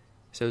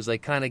 So it was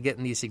like kind of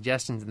getting these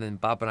suggestions, and then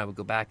Bob and I would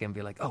go back and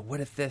be like, oh,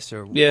 what if this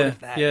or what if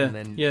that?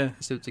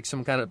 So it's like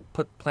some kind of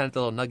planted a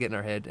little nugget in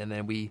our head, and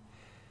then we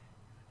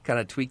kind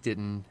of tweaked it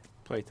and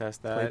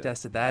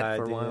playtested that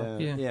for a while.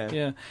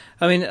 Yeah.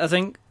 I mean, I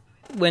think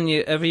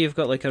whenever you've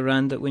got like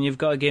when you've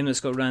got a game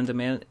that's got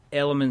random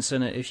elements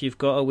in it, if you've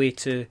got a way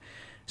to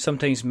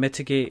sometimes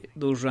mitigate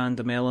those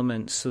random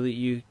elements so that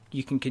you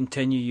can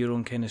continue your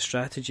own kind of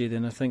strategy,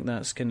 then I think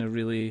that's kind of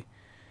really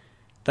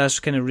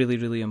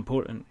really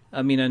important.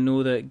 I mean, I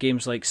know that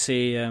games like,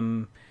 say, I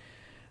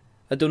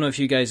don't know if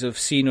you guys have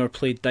seen or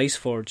played Dice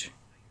Forge,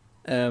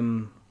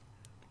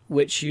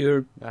 which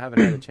I haven't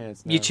had a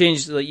chance. No. You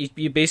change, like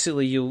you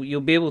basically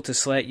you'll be able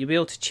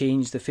to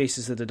change the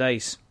faces of the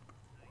dice,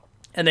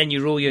 and then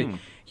you roll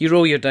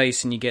your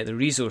dice and you get the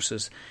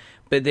resources.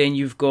 But then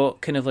you've got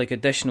kind of like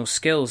additional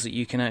skills that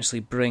you can actually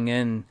bring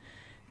in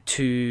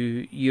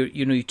to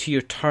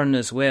your turn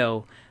as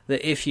well.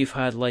 That if you've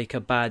had like a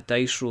bad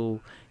dice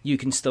roll, you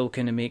can still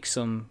kind of make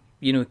some,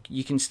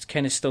 you can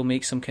kind of still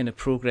make some kind of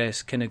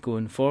progress kind of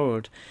going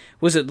forward.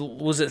 Was it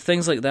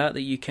things like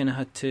that you kind of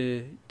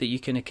that you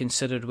kind of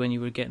considered when you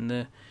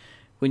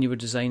were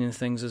designing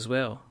things as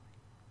well?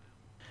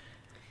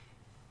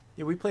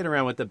 Yeah, we played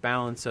around with the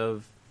balance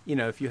of,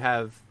 if you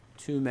have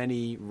too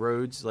many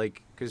roads,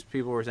 like, because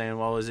people were saying,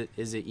 well, is it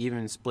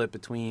even split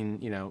between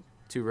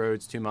 2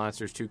 roads, 2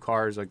 monsters, 2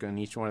 cars, like on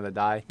each one of the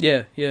die?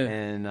 Yeah.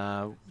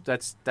 And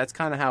that's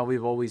kind of how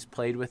we've always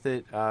played with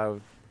it.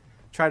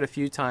 Tried a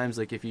few times,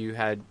 like if you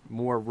had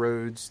more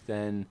roads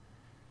than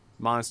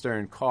monster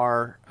and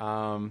car,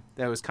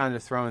 that was kind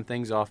of throwing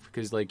things off,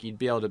 because like you'd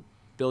be able to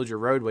build your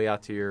roadway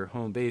out to your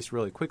home base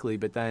really quickly,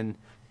 but then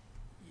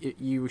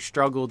you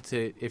struggled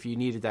to, if you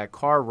needed that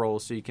car roll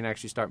so you can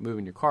actually start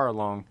moving your car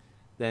along,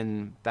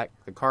 then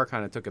the car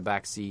kind of took a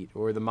back seat,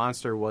 or the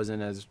monster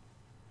wasn't as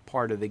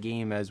part of the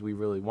game as we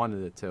really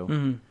wanted it to.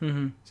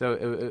 Mm-hmm. So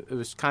it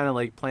was kind of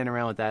like playing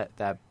around with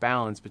that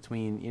balance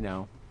between,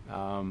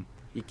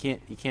 you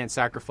can't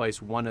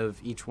sacrifice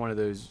each one of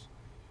those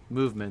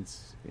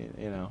movements,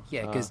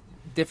 Yeah, because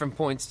different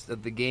points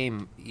of the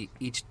game,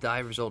 each die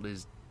result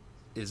is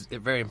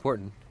very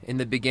important. In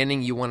the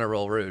beginning, you want to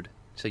roll road,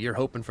 so you're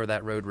hoping for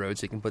that road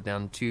so you can put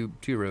down two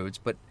roads,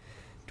 but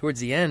towards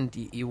the end,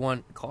 you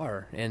want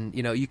car, and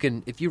you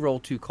can, if you roll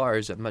 2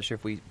 cars. I'm not sure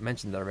if we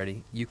mentioned that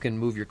already. You can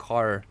move your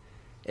car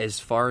as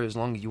far as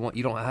long as you want.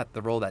 You don't have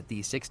to roll that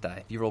D6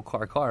 die. If you roll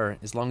car,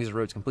 as long as the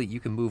road's complete, you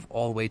can move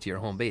all the way to your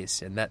home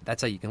base, and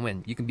that's how you can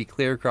win. You can be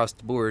clear across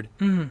the board,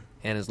 and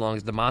as long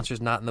as the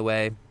monster's not in the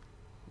way,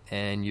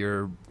 and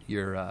your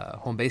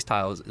home base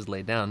tile is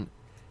laid down,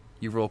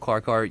 you roll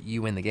car,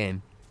 you win the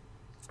game.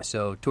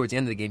 So towards the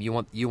end of the game, you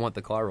want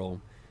the car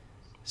roll.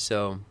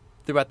 So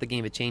throughout the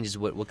game, it changes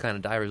what kind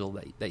of die result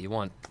that you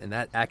want, and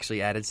that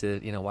actually added to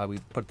why we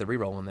put the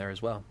reroll in there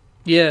as well.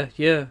 Yeah.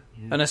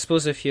 And I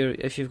suppose if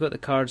you've got the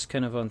cards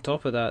kind of on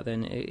top of that,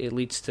 then it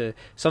leads to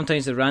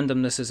sometimes the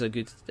randomness is a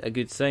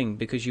good thing,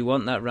 because you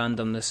want that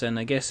randomness. And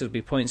I guess there'll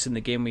be points in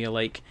the game where you're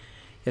like,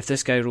 if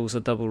this guy rolls a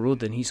double road,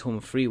 then he's home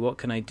free. What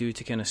can I do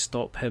to kind of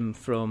stop him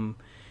from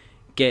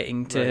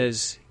getting to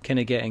his kind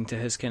of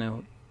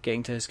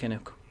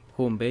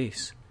home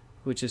base,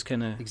 which is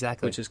kind of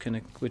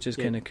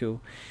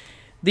cool.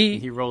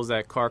 He rolls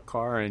that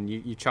car, and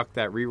you chuck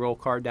that re-roll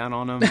card down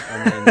on him,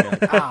 and then you're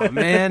like, oh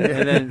man,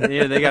 and then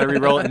they got to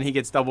re-roll it, and he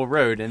gets double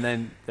road, and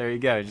then there you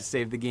go, just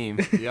save the game.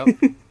 Yep.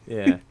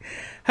 Yeah.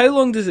 How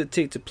long does it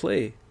take to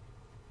play?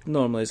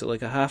 Normally, is it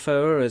like a half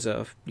hour? Is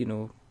it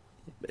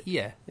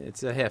Yeah,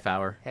 it's a half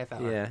hour. Half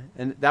hour. Yeah,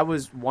 and that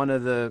was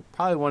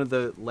probably one of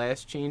the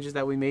last changes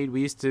that we made.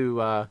 We used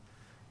to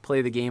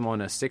play the game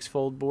on a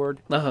 6-fold board.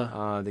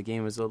 The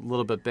game was a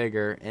little bit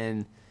bigger,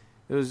 and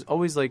it was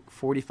always like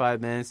 45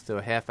 minutes to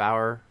a half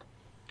hour,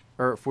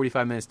 or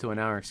 45 minutes to an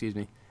hour, excuse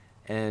me.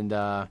 And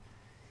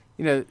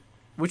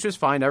which was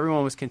fine.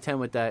 Everyone was content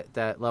with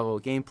that level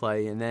of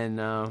gameplay. And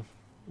then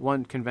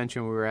one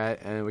convention we were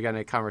at, and we got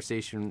in a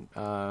conversation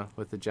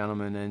with the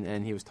gentleman,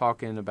 and he was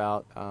talking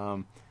about.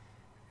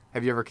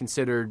 Have you ever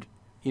considered,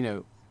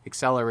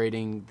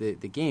 accelerating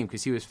the game?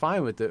 Because he was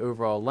fine with the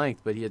overall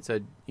length, but he had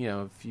said,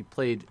 if you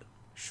played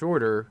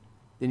shorter,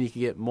 then you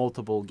could get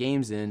multiple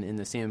games in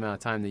the same amount of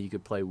time that you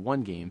could play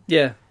one game.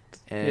 Yeah.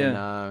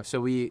 And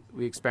so we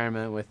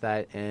experimented with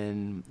that,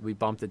 and we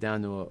bumped it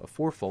down to a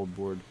 4-fold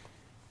board.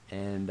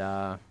 And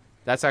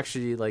that's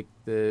actually like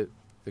the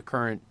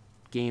current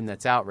game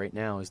that's out right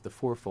now is the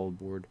 4-fold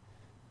board.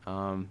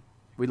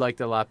 We liked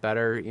it a lot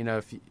better.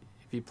 If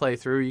you play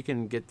through, you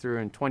can get through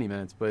in 20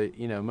 minutes, but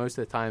most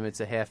of the time it's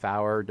a half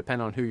hour,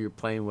 depending on who you're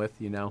playing with.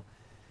 If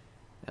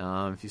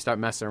you start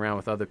messing around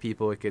with other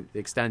people, it could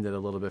extend it a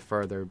little bit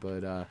further.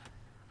 But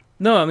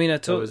no, I mean, I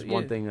totally. That was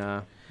one thing.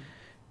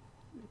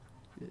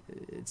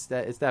 It's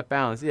that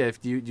balance. Yeah.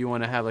 Do you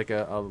want to have like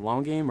a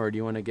long game, or do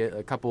you want to get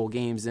a couple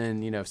games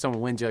in? If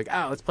someone wins, you're like,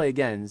 let's play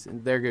again,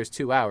 and there goes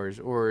 2 hours,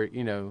 or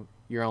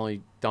you're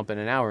only dumping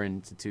an hour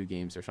into 2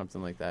 games or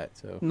something like that.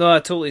 So I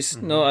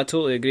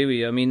totally agree with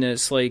you. I mean,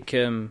 it's like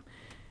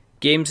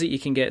games that you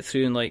can get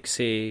through in like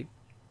say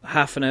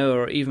half an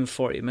hour or even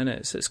 40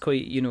 minutes. It's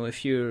quite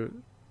if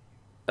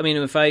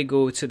I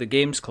go to the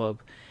games club,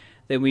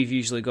 then we've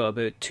usually got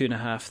about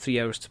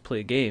 2.5-3 hours to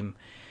play a game.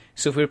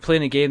 So if we're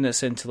playing a game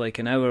that's into like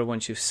an hour,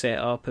 once you've set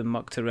up and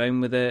mucked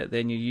around with it,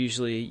 then you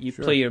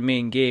play your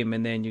main game,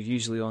 and then you're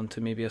usually on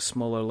to maybe a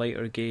smaller,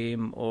 lighter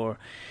game, or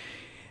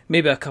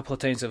maybe a couple of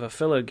times of a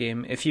filler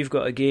game. If you've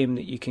got a game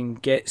that you can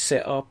get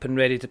set up and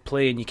ready to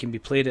play, and you can be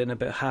played it in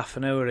about half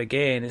an hour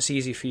again, it's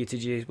easy for you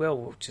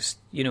to just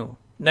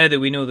now that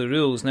we know the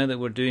rules, now that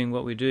we're doing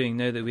what we're doing,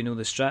 now that we know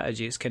the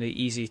strategy, it's kind of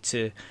easy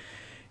to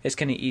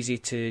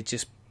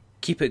just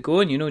keep it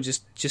going.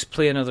 Just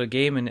play another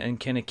game and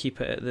kind of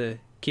keep it at the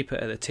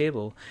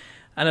table.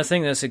 And I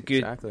think that's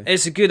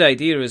it's a good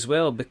idea as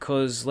well,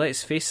 because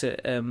let's face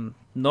it,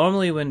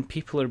 normally when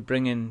people are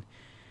bringing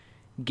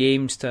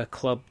games to a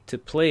club to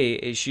play,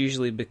 it's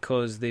usually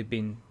because they've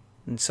been,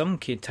 in some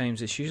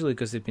times it's usually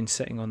because they've been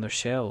sitting on their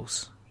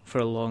shelves for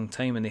a long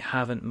time and they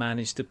haven't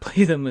managed to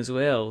play them as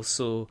well.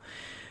 So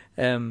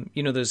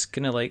there's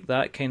kind of like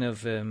that kind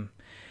of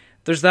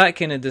there's that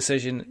kind of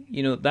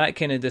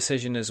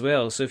decision as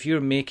well. So if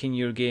you're making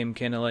your game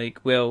kind of like,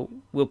 well,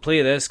 we'll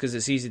play this because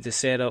it's easy to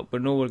set up, we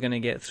know we're going to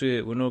get through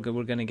it,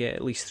 we're going to get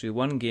at least through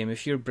one game.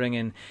 If you're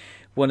bringing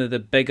one of the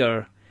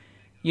bigger,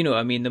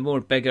 the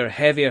more bigger,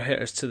 heavier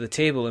hitters to the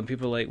table, and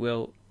people are like,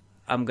 well,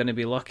 I'm going to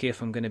be lucky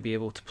if I'm going to be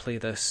able to play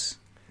this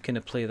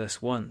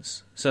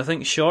once. So I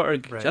think shorter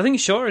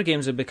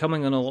games are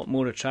becoming a lot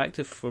more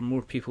attractive for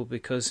more people,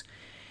 because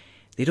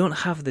they don't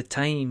have the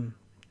time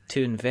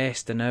to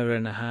invest an hour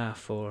and a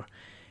half or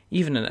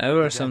even an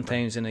hour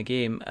sometimes in a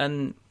game.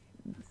 And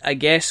I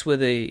guess with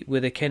the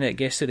kind of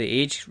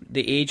the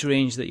age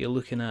range that you're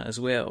looking at as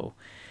well,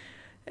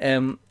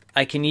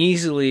 I can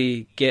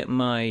easily get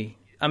I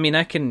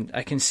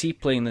can see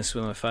playing this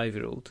with my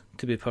 5-year-old,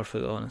 to be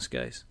perfectly honest,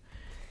 guys,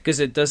 because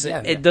it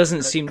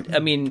doesn't seem. I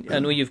mean, I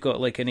know you've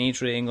got like an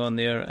age rating on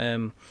there,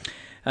 and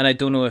I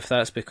don't know if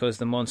that's because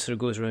the monster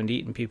goes around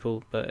eating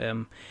people, but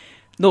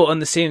no. On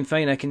the same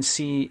fine, I can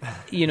see,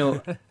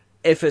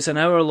 if it's an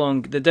hour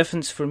long, the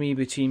difference for me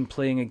between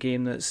playing a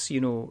game that's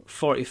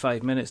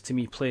 45 minutes to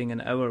me playing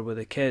an hour with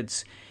the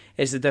kids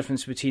is the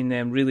difference between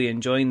them really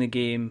enjoying the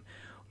game,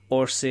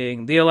 or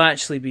saying they'll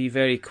actually be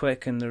very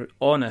quick and they're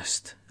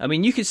honest. I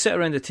mean, you could sit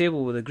around the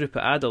table with a group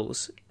of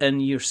adults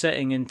and you're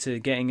getting into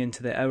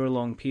the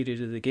hour-long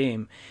period of the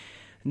game.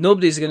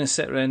 Nobody's going to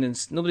sit around and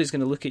nobody's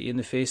going to look at you in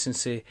the face and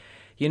say,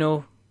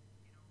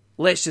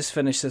 let's just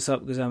finish this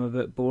up because I'm a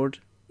bit bored.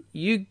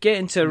 You get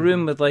into a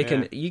room with like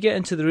a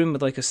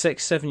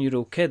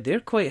 6-7-year-old kid, they're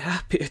quite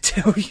happy to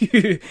tell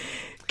you,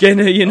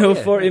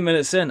 40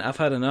 minutes in, I've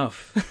had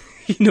enough.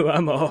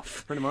 I'm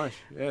off. Pretty much.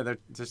 Yeah, they're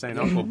just saying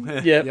uncle.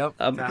 Yep.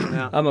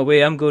 I'm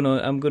away. I'm going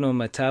on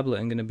my tablet.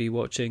 I'm going to be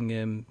watching.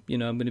 I'm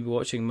going to be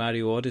watching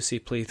Mario Odyssey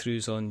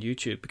playthroughs on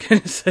YouTube,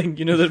 kind of thing.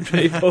 They're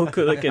pretty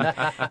popular.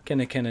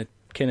 Kind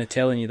of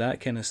telling you that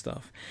kind of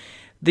stuff.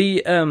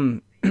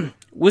 The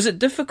was it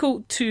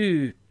difficult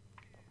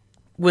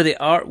with the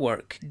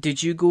artwork?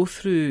 Did you go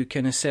through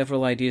kind of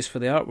several ideas for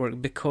the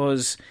artwork?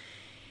 Because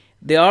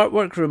the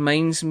artwork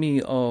reminds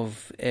me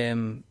of,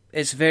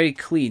 it's very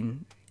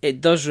clean. It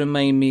does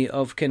remind me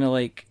of kind of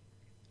like,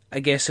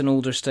 I guess, an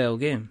older style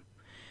game.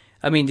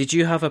 I mean, did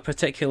you have a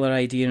particular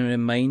idea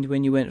in mind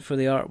when you went for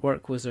the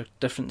artwork? Was there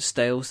different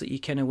styles that you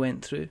kind of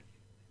went through?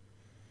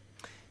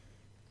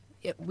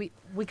 Yeah, we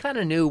kind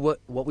of knew what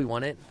we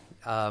wanted.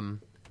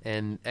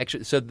 And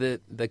actually, so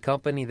the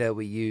company that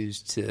we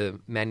used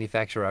to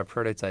manufacture our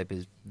prototype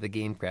is the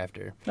Game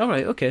Crafter. All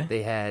right, okay.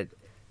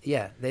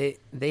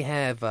 They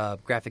have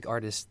graphic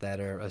artists that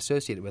are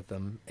associated with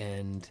them,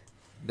 and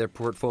their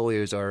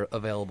portfolios are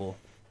available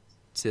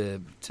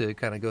to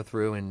kind of go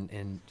through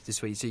and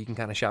this way, so you can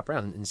kind of shop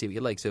around and see what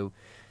you like. So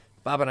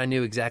Bob and I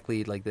knew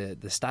exactly like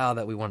the style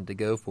that we wanted to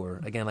go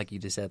for. Again, like you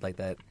just said, like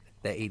that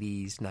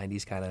 80s,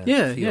 90s kind of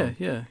feel.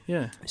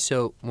 Yeah.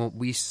 So when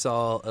we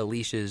saw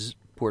Alicia's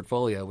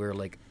portfolio, we were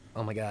like,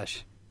 oh my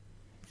gosh,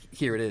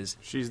 here it is.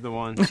 She's the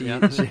one. She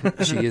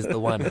is the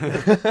one.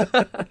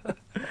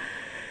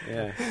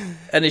 Yeah.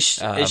 And is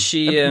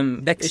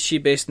she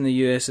based in the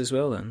US as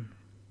well then?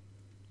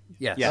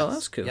 Yes. Oh,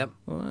 that's cool. Yep.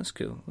 Well, that's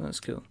cool.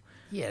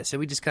 Yeah, so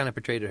we just kind of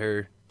portrayed to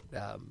her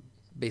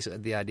basically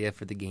the idea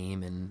for the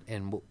game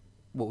and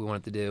what we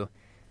wanted to do.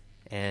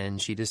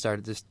 And she just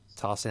started just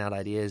tossing out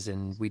ideas,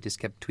 and we just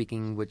kept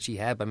tweaking what she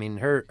had. I mean,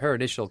 her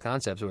initial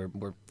concepts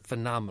were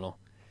phenomenal.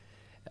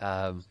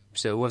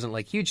 So it wasn't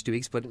like huge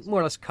tweaks, but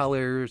more or less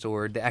colors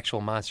or the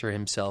actual monster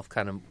himself.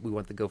 Kind of, we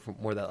wanted to go for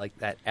more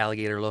that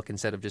alligator look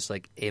instead of just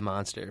like a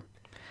monster.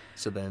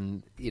 So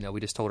then, we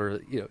just told her,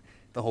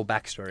 the whole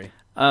backstory.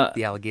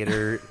 The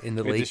alligator in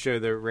the lake. To show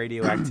the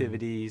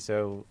radioactivity.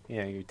 So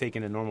you're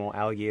taking a normal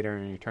alligator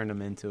and you turn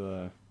them into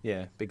a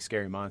big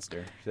scary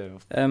monster. So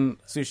as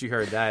soon as she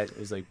heard that, it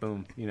was like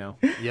boom.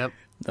 Yep.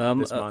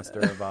 This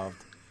monster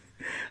evolved.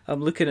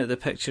 I'm looking at the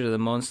picture of the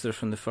monster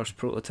from the first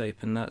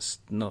prototype, and that's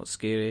not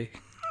scary.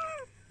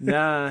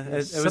 Nah, it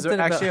was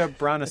actually a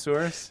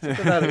brontosaurus.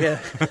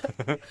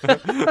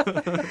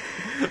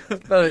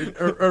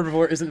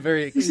 Herbivore isn't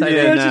very exciting.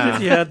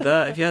 If you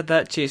had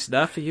that chasing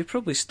after you,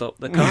 probably stop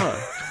the car.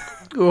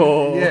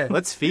 Oh, yeah.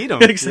 Let's feed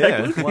him.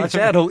 Exactly. Yeah. Watch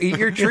out, he'll eat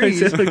your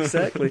trees.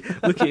 Exactly.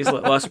 Look at his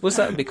I suppose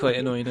that would be quite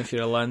annoying if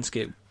you're a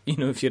landscape.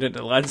 If you're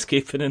into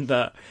landscaping and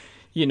that.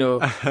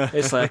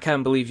 It's like, I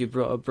can't believe you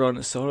brought a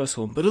brontosaurus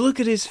home, but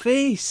look at his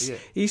face. Yeah.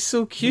 He's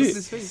so cute.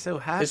 He's so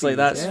happy. It's like,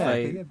 that's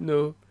fine. Yeah.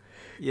 No.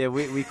 Yeah,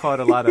 we caught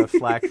a lot of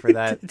flack for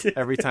that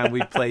every time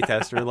we'd play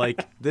test. We're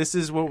like, this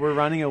is what we're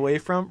running away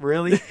from?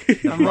 Really?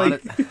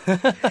 I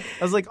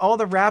was like, all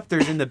the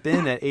raptors in the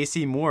bin at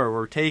AC Moore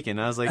were taken.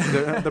 I was like,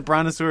 the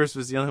brontosaurus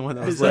was the only one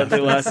that was left. The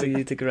last thing you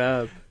need to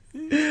grab.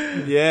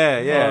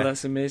 Yeah. Oh,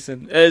 that's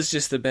amazing. It's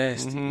just the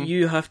best. Mm-hmm.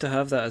 You have to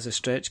have that as a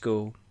stretch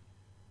goal.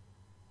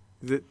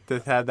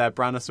 That had that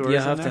brontosaurus. You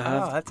have to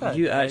have.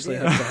 You actually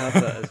have to have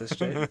that as a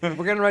stretch.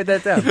 We're gonna write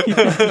that down.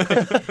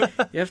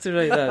 You have to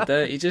write that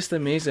down. It's just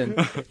amazing.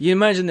 You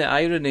imagine the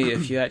irony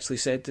if you actually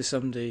said to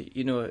somebody,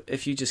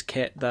 if you just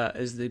kept that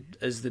as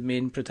the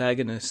main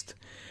protagonist,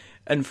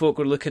 and folk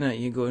were looking at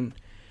you going,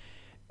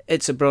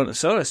 "It's a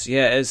brontosaurus."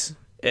 Yeah, it is.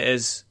 It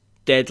is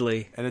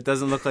deadly, and it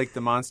doesn't look like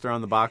the monster on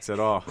the box at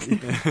all.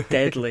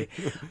 Deadly.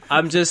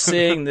 I'm just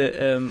saying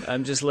that.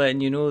 I'm just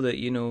letting you know that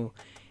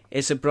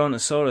it's a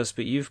brontosaurus,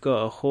 but you've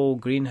got a whole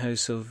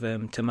greenhouse of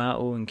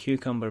tomato and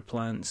cucumber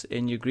plants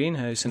in your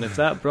greenhouse, and if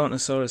that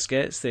brontosaurus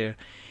gets there,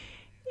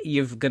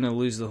 you're going to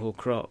lose the whole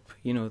crop,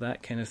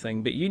 that kind of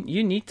thing. But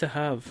you need to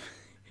have...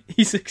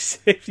 He's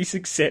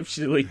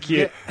exceptionally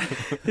cute.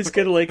 It's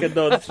kind of like a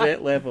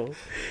non-threat level.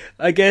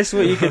 I guess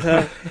what you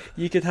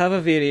could have a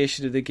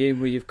variation of the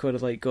game where you've kind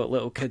of like got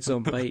little kids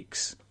on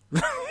bikes,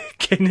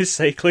 kind of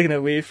cycling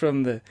away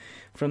from the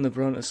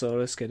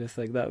brontosaurus kind of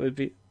thing. That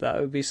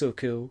would be so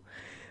cool.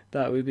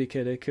 That would be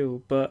kind of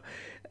cool, but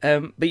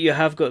you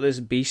have got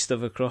this beast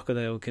of a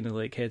crocodile kind of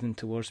like heading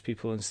towards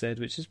people instead,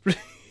 which is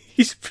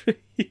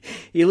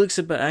he looks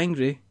a bit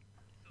angry.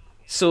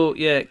 So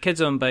yeah,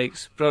 kids on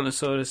bikes,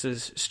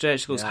 brontosauruses,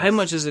 stretch goals. Yes. How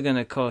much is it going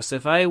to cost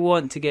if I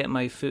want to get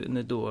my foot in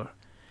the door?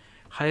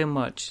 How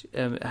much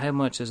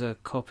is a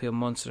copy of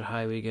Monster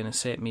Highway going to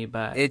set me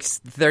back? It's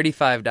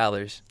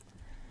 $35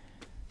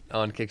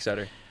 on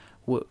Kickstarter.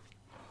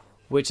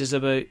 Which is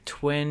about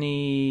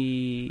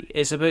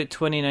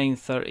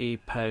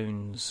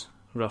 £29-30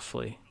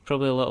 roughly.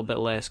 Probably a little bit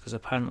less because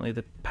apparently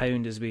the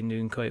pound has been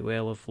doing quite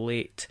well of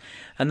late.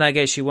 And that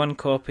gets you one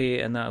copy,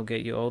 and that'll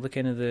get you all the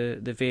kind of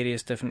the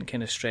various different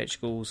kind of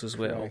stretch goals as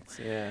well. Correct,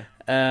 yeah.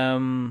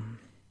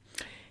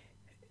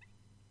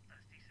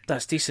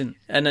 That's decent.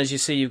 And as you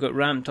say, you've got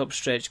ramped up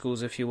stretch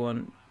goals. If you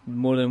want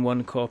more than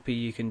one copy,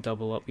 you can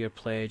double up your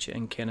pledge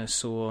and kind of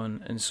so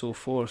on and so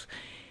forth.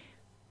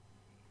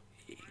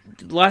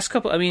 last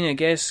couple. I mean, I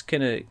guess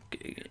kind of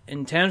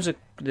in terms of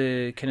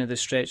the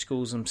stretch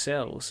goals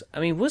themselves. I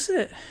mean, was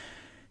it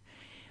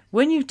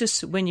when you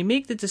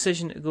make the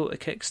decision to go to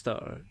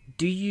Kickstarter?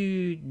 Do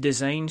you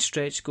design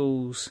stretch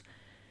goals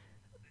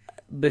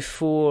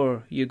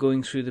before you're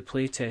going through the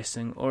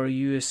playtesting, or are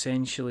you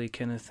essentially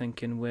kind of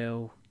thinking,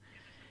 well,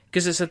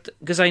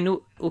 because I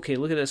know, okay,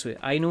 look at it this way.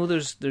 I know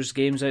there's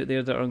games out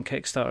there that are on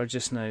Kickstarter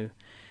just now.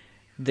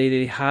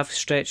 They have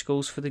stretch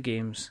goals for the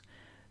games,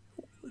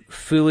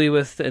 fully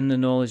within the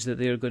knowledge that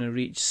they are going to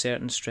reach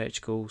certain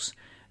stretch goals,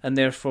 and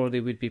therefore they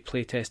would be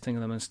playtesting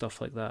them and stuff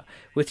like that.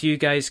 With you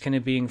guys kind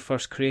of being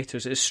first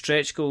creators, is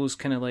stretch goals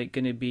kind of like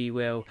going to be,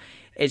 well,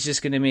 it's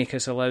just going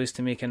to allow us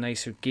to make a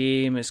nicer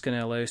game, it's going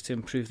to allow us to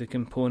improve the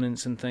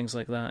components and things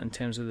like that in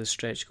terms of the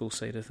stretch goal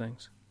side of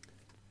things?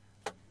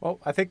 Well,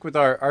 I think with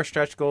our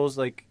stretch goals,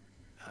 like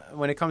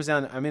when it comes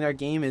down, I mean, our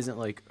game isn't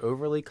like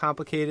overly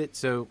complicated.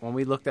 So when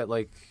we looked at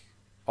like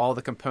all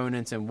the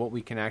components and what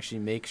we can actually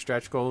make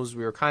stretch goals,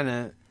 we were kind of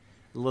a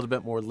little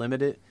bit more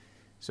limited.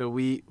 So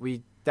we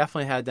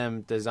definitely had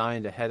them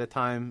designed ahead of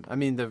time. I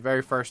mean, the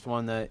very first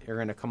one that you're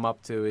going to come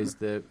up to is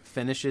the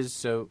finishes.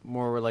 So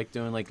more we're like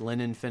doing like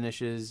linen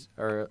finishes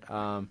or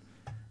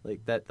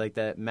like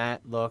that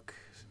matte look,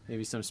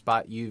 maybe some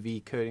spot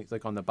UV coatings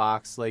like on the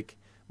box, like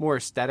more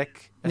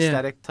aesthetic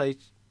type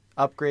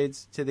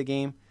upgrades to the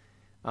game.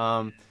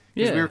 Because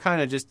we were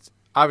kind of just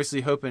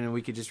obviously hoping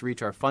we could just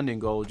reach our funding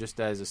goal just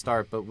as a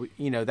start. But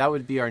that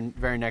would be our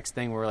very next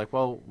thing. We're like,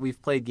 well,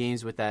 we've played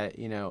games with that,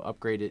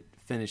 upgraded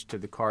finish to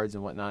the cards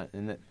and whatnot,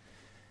 and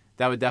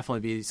that would definitely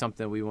be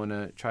something we want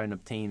to try and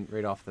obtain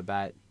right off the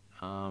bat.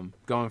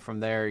 Going from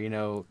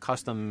there,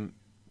 custom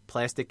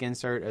plastic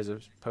insert as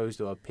opposed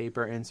to a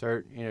paper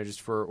insert,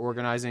 just for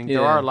organizing. Yeah.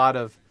 There are a lot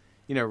of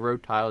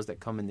road tiles that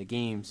come in the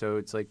game, so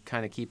it's like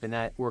kind of keeping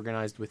that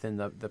organized within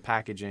the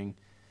packaging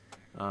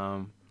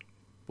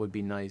would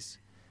be nice.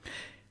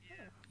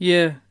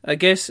 Yeah, I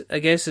guess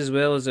as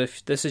well as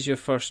if this is your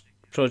first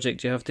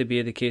project, you have to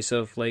be the case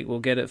of like, we'll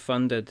get it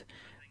funded.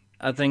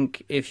 I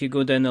think if you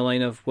go down the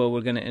line of, well,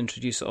 we're going to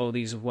introduce all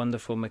these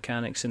wonderful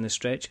mechanics in the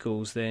stretch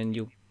goals, then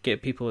you'll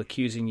get people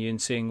accusing you and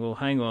saying, well,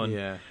 hang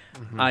on,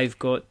 I've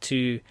got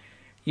to,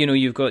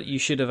 you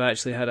should have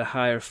actually had a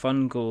higher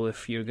fund goal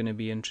if you're going to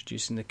be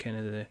introducing the kind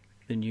of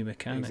the new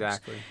mechanics.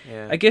 Exactly.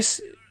 Yeah. I guess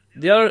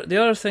the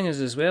other thing is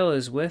as well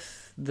is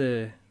with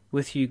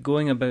you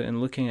going about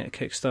and looking at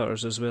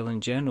Kickstarters as well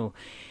in general,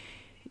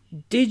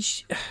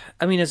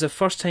 as a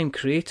first-time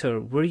creator,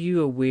 were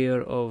you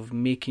aware of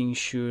making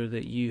sure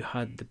that you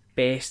had the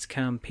best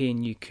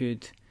campaign you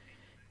could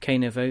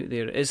kind of out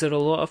there? Is there a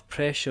lot of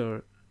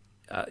pressure,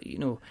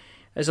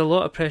 there's a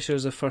lot of pressure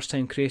as a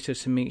first-time creator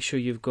to make sure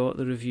you've got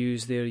the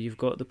reviews there, you've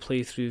got the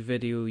playthrough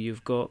video,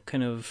 you've got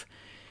kind of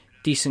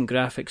decent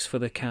graphics for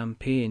the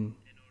campaign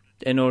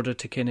in order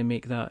to kind of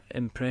make that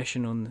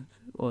impression on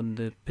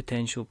the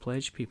potential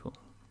pledge people?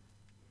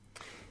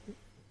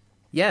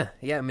 Yeah.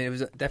 I mean, it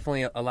was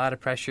definitely a lot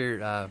of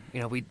pressure.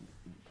 We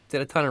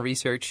did a ton of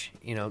research,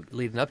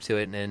 leading up to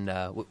it,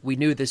 and we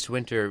knew this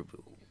winter,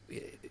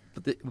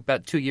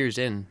 about 2 years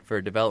in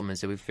for development,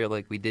 so we feel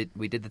like we did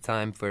the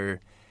time for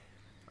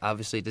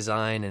obviously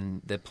design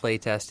and the play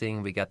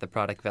testing. We got the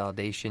product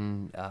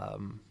validation,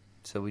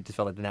 so we just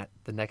felt like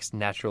the next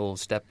natural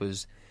step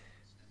was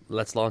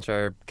let's launch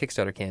our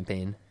Kickstarter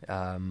campaign.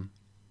 And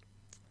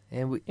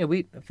I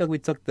feel like we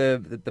took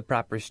the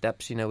proper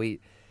steps.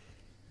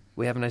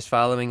 We have a nice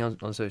following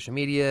on social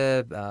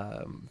media.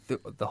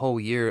 The whole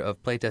year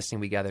of playtesting,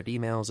 we gathered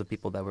emails of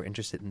people that were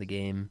interested in the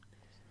game.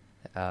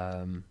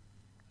 Our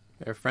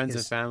friends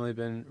and family have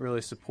been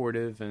really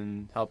supportive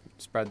and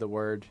helped spread the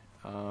word.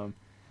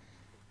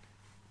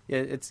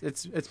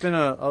 It's been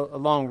a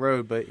long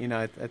road, but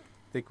I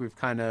think we've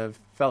kind of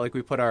felt like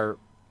we put our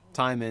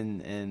time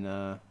in, and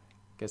I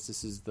guess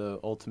this is the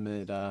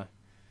ultimate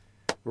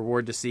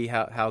reward to see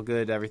how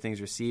good everything's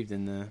received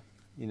in the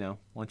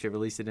once you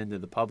release it into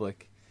the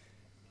public.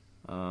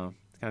 It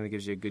kind of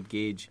gives you a good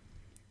gauge.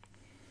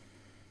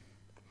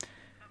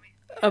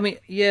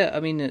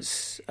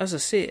 It's, as I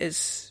say,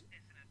 it's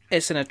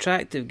an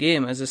attractive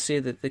game. As I say,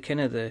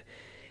 that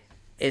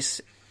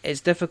it's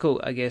difficult,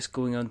 I guess,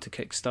 going on to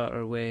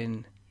Kickstarter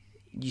when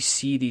you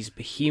see these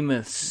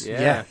behemoths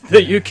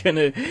that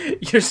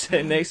you're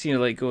sitting next to, you're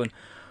like going,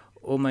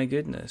 oh my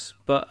goodness.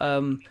 But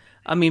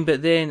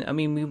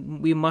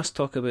we must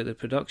talk about the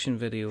production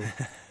video.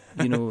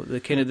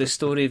 The kind of the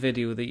story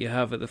video that you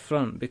have at the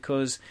front,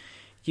 because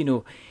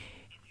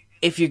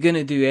if you're going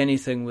to do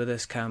anything with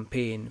this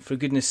campaign, for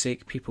goodness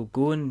sake, people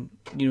go and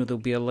there'll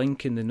be a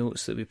link in the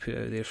notes that we put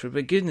out there. For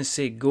goodness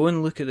sake, go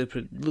and look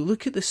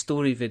at the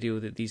story video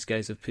that these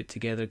guys have put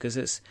together, because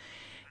it's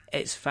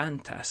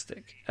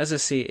fantastic. As I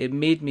say, it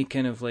made me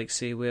kind of like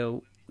say,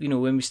 well,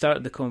 when we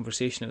started the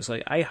conversation, it was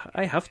like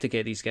I have to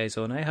get these guys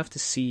on. I have to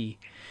see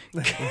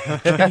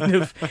kind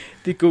of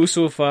they go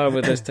so far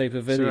with this type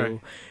of video.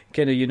 Sure.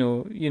 Kind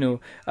of,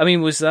 I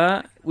mean, was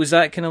that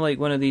kind of like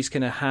one of these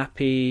kind of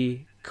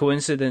happy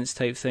coincidence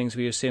type things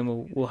where you're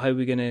saying, well, how are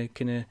we going to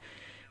kind of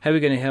how are we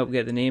going to help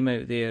get the name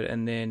out there?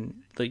 And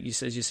then, like you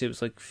as you say, it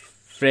was like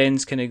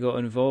friends kind of got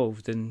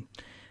involved, and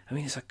I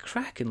mean, it's a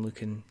cracking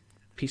looking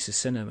piece of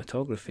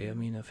cinematography. I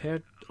mean, I've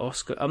heard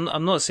Oscar.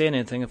 I'm not saying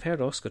anything. I've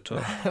heard Oscar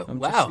talk.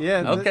 Wow.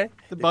 Okay.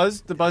 The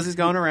buzz is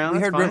going around.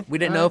 We heard. We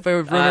didn't know if it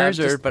was rumors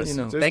but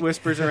there's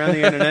whispers around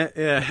the internet.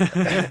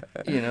 Yeah.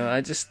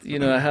 I just,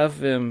 I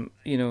have,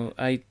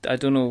 I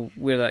don't know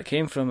where that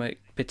came from. I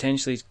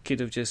potentially could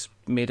have just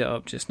made it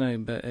up just now,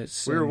 but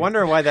it's. We were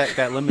wondering why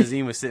that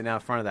limousine was sitting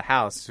out front of the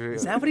house.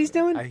 Is that what he's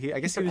doing? I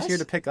guess he was here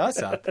to pick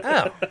us up.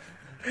 Oh.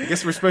 I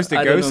guess we're supposed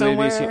to go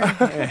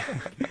somewhere.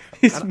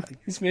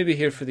 He's maybe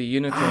here for the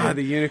unicorn.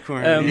 The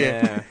unicorn.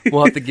 Yeah.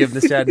 We'll have to give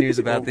the sad news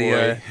about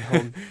the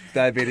whole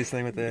diabetes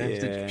thing with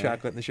the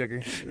chocolate and the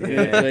sugar.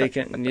 Yeah,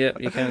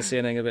 you can't say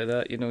anything about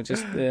that.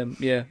 Just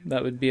that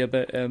would be a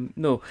bit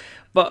no.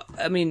 But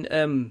I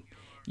mean,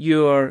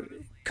 you're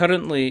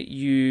currently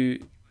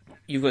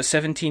you've got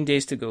 17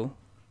 days to go.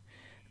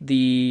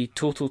 The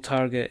total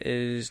target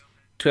is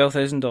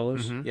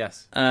 $12,000.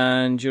 Yes,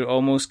 and you're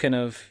almost kind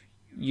of.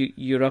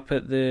 You're up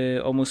at the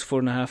almost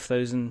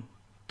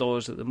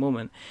 $4,500 at the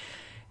moment.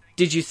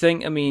 Did you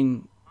think? I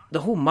mean,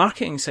 the whole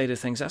marketing side of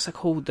things, that's a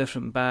whole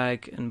different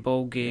bag and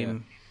ball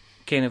game,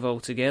 kind of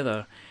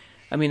altogether.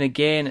 I mean,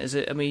 again,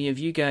 have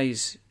you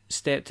guys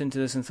stepped into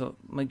this and thought,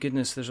 my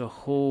goodness, there's a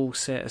whole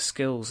set of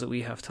skills that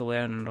we have to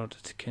learn in order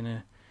to kind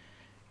of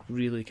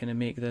really kind of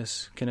make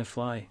this kind of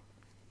fly?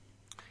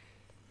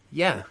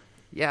 Yeah.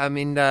 I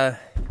mean.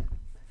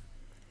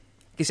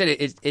 Like I said,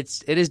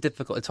 it is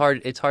difficult.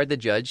 It's hard to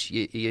judge.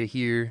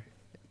 You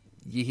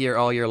hear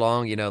all year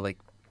long, like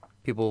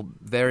people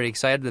very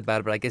excited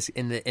about it. But I guess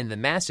in the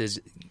masses,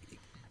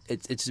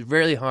 it's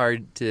really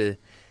hard to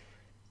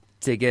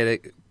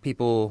get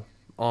people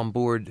on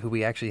board who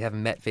we actually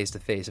haven't met face to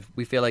face. If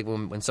we feel like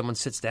when someone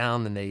sits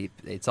down and they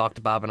talk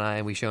to Bob and I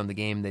and we show them the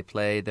game, they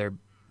play, they're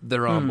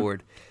on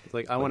board. It's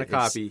like, I want a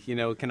copy.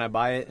 Can I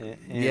buy it?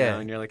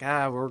 And you're like,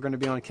 we're going to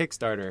be on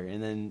Kickstarter,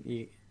 and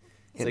then.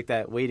 It's like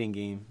that waiting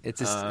game.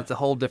 It's a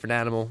whole different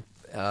animal.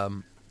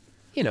 Trying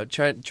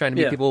to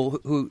meet people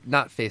who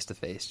not face to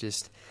face,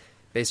 just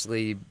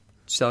basically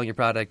selling your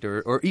product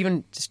or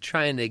even just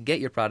trying to get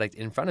your product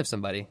in front of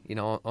somebody,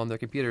 on their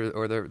computer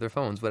or their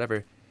phones,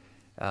 whatever.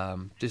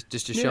 Just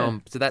to show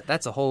them. So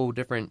that's a whole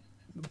different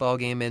ball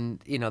game, and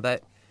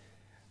that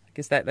I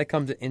guess that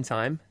comes in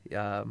time.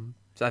 So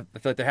I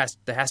feel like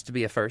there has to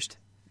be a first.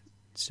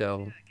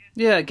 So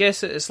yeah, I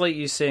guess it's like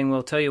you saying,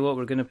 well, tell you what,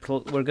 we're gonna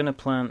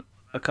plant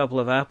a couple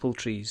of apple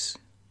trees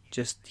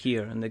just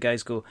here, and the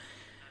guys go,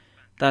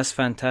 that's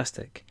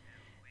fantastic.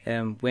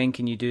 When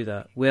can you do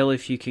that? Well,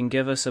 if you can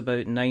give us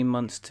about 9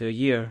 months to a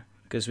year,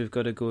 because we've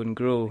got to go and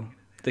grow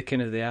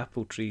the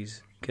apple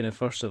trees kind of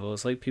first of all.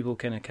 It's like people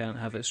kind of can't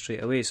have it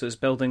straight away, so it's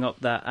building up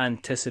that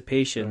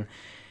anticipation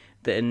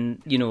that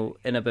in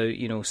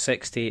about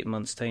 6 to 8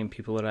 months time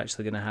people are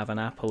actually going to have an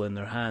apple in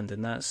their hand,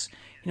 and that's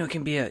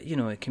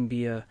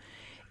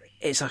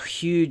it's a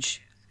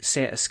huge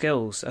set of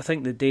skills. I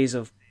think the days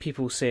of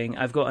people saying,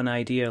 I've got an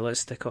idea, let's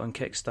stick it on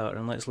Kickstarter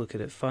and let's look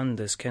at it fund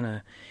is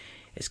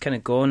it's kind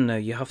of gone now.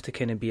 You have to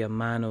kind of be a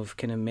man of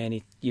kind of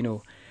many,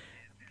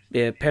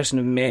 a person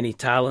of many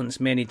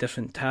talents, many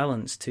different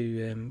talents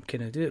to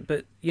kind of do it.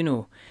 But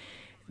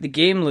the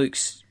game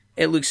looks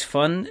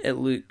fun. It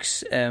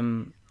looks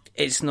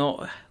it's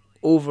not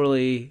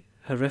overly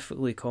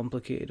horrifically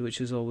complicated, which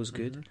is always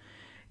good. Mm-hmm.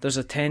 There's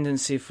a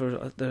tendency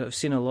I've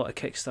seen a lot of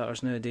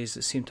Kickstarters nowadays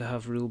that seem to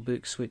have rule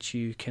books which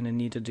you kind of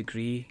need a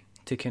degree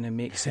to kind of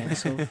make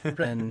sense of.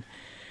 And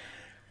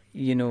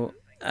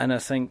and I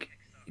think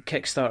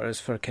Kickstarter is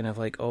for kind of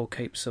like all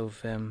types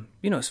of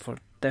it's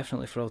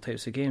definitely for all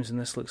types of games, and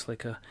this looks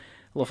like a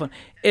lot of fun.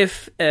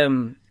 If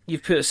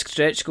you've put a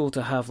stretch goal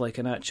to have like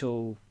an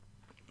actual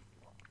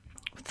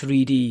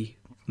 3D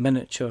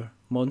miniature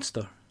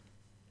monster,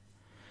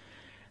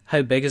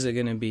 how big is it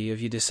going to be?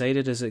 Have you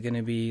decided, is it going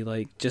to be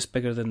like just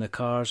bigger than the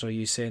cars, or are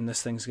you saying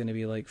this thing's going to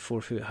be like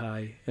 4 foot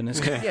high and it's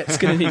going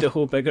to need a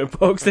whole bigger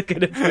box to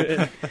kind of put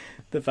in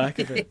the back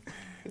of it?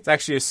 It's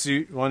actually a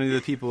suit. One of the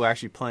people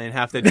actually playing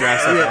have to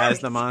dress up as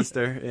the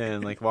monster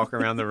and like walk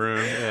around the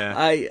room. Yeah.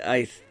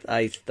 I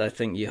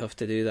think you have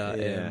to do that.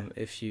 Yeah.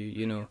 If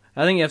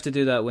I think you have to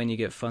do that when you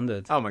get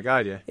funded. Oh my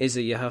god, yeah. Is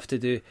that you have to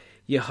do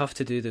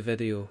the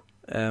video.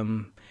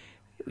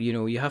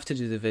 You have to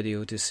do the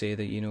video to say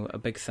that, a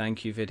big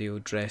thank you video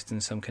dressed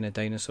in some kind of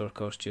dinosaur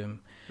costume.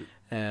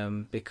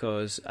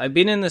 Because I've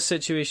been in this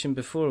situation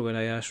before when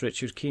I asked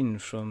Richard Keane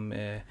from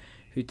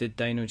who did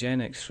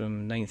Dinogenics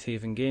from Ninth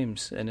Haven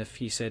Games, and if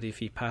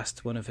he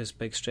passed one of his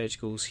big stretch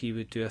goals, he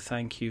would do a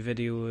thank you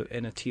video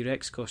in a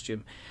T-Rex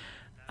costume.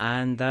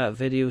 And that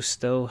video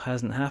still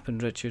hasn't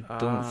happened, Richard.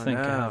 Don't think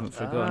I haven't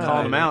forgotten.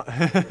 Call him out.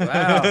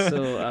 Wow.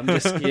 So I'm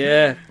just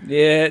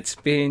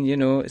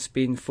it's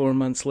been 4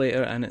 months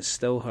later and it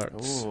still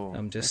hurts. Ooh,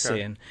 I'm just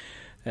okay.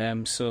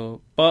 saying.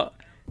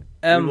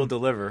 We will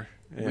deliver.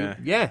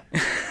 Yeah.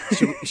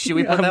 Should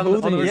we put that on the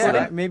recording?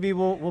 Yeah, maybe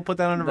we'll put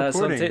that on a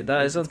recording.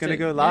 That is it's going to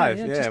go live.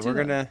 Yeah, we're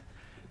going to.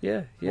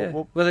 Yeah.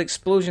 With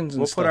explosions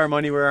and we'll stuff. We'll put our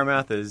money where our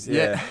mouth is.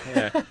 Yeah.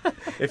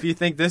 if you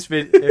think if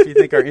you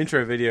think our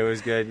intro video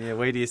is good,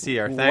 wait till you see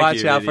our thank you.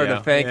 Watch out video. for the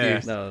thank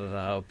yous. No,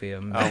 that'll be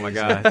amazing. Oh my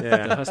god!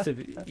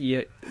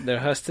 Yeah. There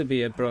has to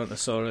be a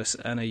brontosaurus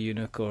and a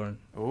unicorn.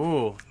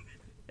 Ooh.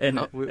 And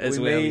as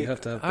well, you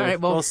have to have both. All right,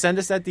 well, send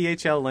us that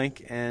DHL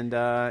link, and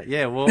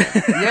we'll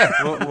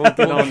we'll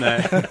get on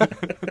that.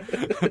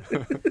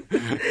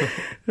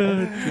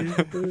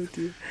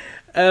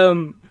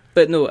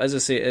 But no, as I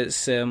say,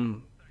 it's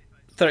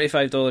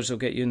 $35 will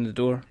get you in the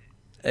door.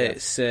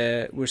 It's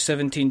we're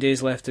 17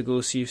 days left to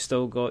go, so you've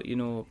still got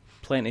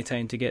plenty of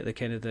time to get the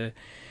kind of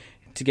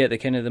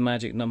the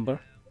magic number.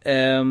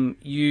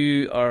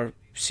 You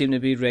seem to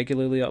be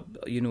regularly up.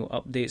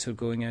 Updates are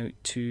going out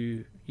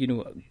to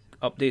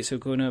updates are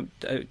going out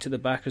to the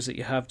backers that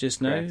you have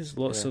just now. Correct. There's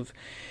lots of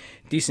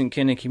decent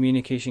kind of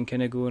communication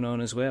kind of going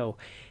on as well.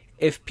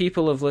 If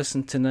people have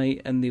listened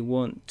tonight and they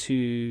want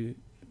to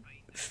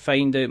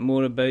find out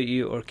more about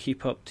you or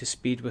keep up to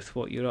speed with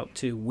what you're up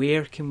to,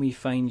 where can we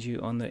find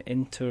you on the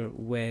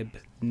interweb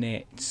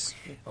nets?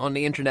 On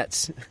the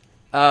internets.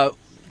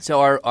 So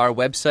our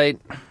website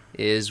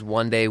is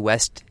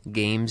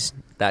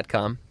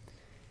onedaywestgames.com.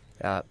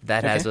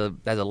 That has a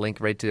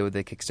link right to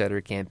the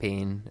Kickstarter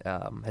campaign.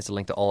 Has a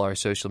link to all our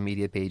social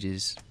media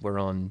pages. We're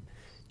on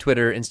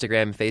Twitter,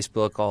 Instagram,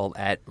 Facebook, all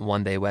at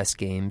One Day West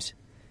Games,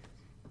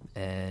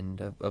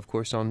 and of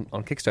course on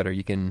Kickstarter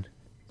you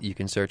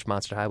can search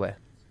Monster Highway.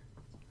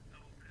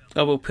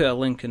 I will put a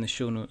link in the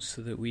show notes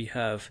so that we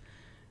have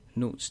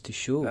notes to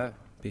show.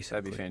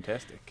 Basically, That'd be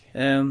fantastic.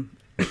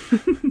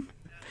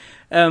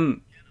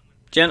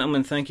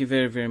 Gentlemen, thank you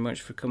very, very much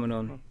for coming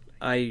on.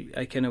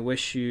 I kind of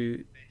wish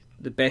you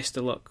the best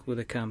of luck with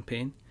the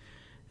campaign.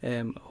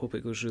 I hope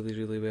it goes really,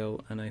 really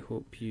well, and I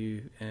hope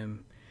you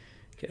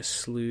get a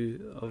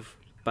slew of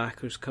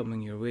backers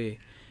coming your way.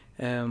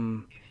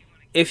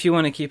 If you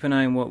want to keep an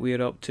eye on what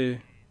we're up to,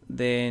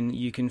 then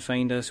you can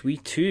find us. We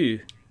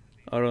too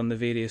are on the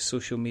various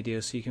social media,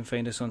 so you can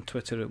find us on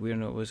Twitter at We're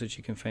Not Wizards,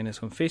 you can find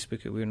us on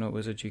Facebook at We're Not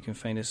Wizards, you can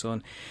find us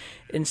on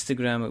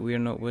Instagram at We're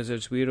Not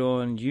Wizards. We're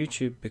on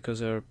YouTube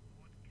because our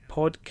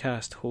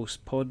podcast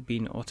host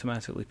Podbean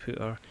automatically put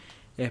our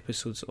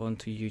episodes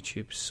onto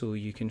YouTube, so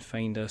you can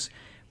find us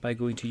by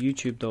going to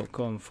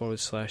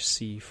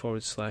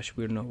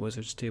youtube.com/c/We're Not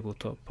Wizards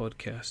Tabletop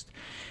Podcast.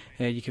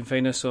 You can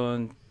find us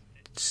on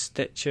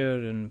Stitcher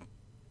and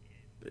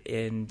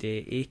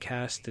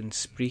Acast and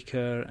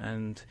Spreaker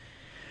and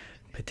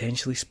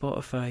potentially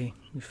Spotify.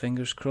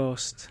 Fingers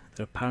crossed.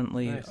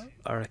 Apparently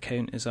our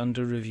account is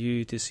under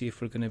review to see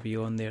if we're going to be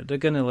on there. They're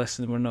going to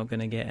listen, we're not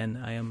going to get in.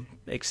 I am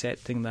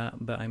accepting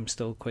that, but I'm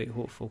still quite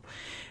hopeful.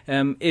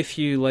 If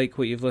you like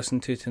what you've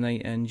listened to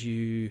tonight and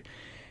you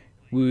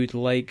would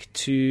like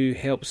to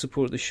help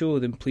support the show,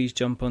 then please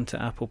jump onto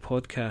Apple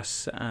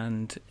Podcasts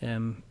and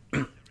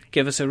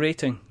give us a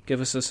rating, give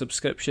us a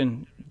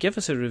subscription, give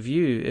us a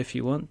review if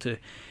you want to.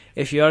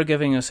 If you are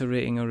giving us a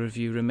rating or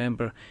review,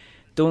 remember,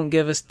 don't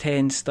give us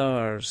 10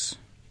 stars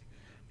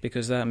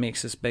because that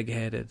makes us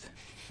big-headed.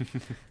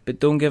 But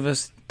don't give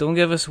us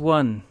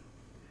 1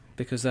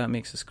 because that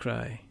makes us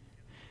cry.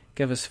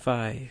 Give us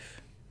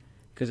 5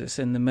 because it's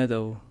in the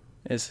middle.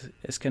 It's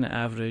kind of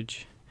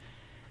average,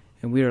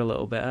 and we're a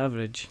little bit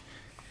average.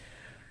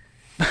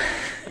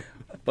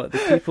 But the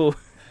people,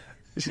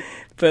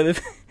 for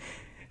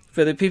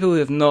the people who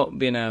have not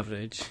been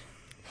average,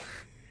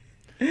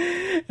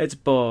 it's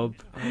Bob,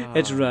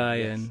 it's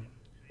Ryan. Yes.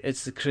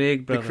 It's the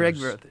Craig brothers. The Craig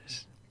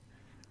brothers.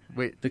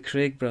 Wait. The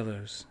Craig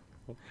brothers.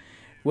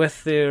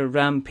 With their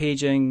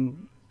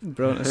rampaging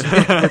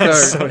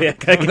brontosaurus.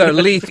 with our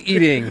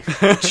leaf-eating,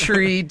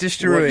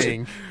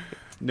 tree-destroying.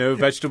 No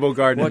vegetable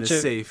garden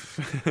is safe.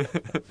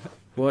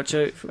 Watch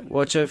out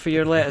for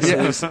your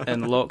lettuces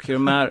and lock your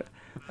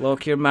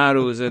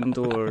marrows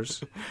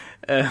indoors.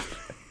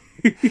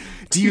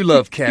 Do you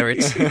love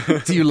carrots?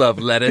 Do you love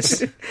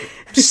lettuce?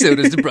 So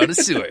does the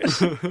Brontosaurus.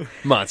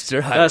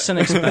 Monster Highway. That's an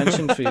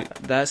expansion for you.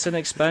 That's an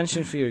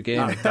expansion for your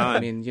game.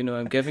 I mean,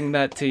 I'm giving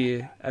that to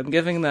you. I'm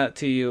giving that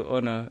to you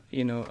on a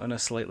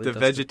slightly the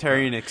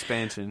vegetarian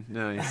expansion.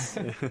 Nice.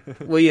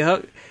 Well,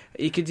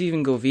 you could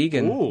even go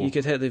vegan. Ooh. You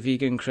could hit the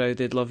vegan crowd.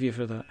 They'd love you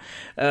for that.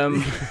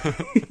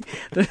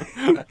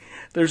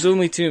 There's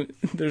only two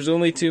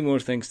more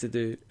things to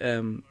do.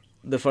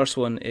 The first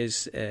one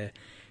is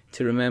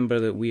to remember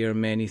that we are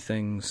many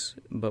things,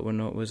 but we're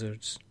not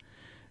wizards.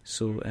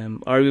 So,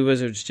 are we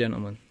wizards,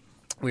 gentlemen?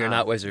 We are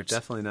not wizards.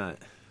 Definitely not.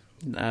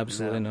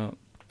 Absolutely not.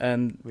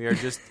 And we are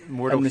just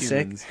mortal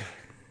humans.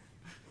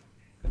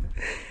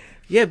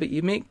 Yeah, but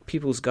you make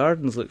people's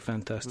gardens look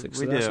fantastic,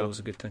 so that's always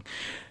a good thing.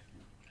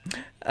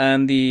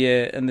 And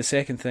the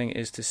second thing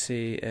is to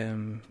say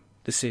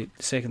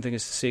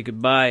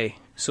goodbye.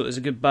 So it's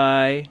a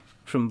goodbye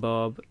from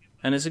Bob,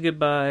 and it's a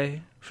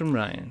goodbye from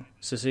Ryan.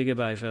 So say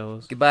goodbye,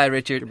 fellas. Goodbye,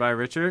 Richard. Goodbye,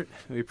 Richard.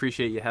 We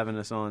appreciate you having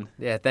us on.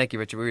 Yeah, thank you,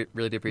 Richard. We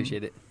really do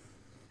appreciate it.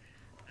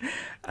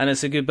 And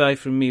it's a goodbye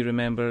from me,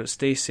 remember.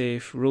 Stay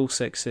safe, roll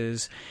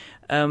 6s.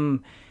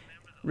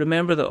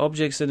 remember that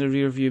objects in the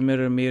rearview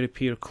mirror may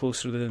appear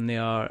closer than they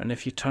are, and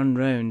if you turn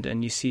round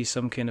and you see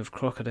some kind of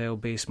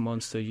crocodile-based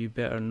monster, you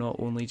better not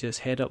only just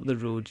head up the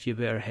road, you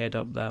better head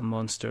up that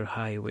monster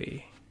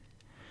highway.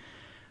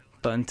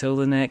 But until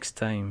the next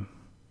time,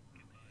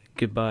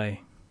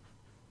 goodbye.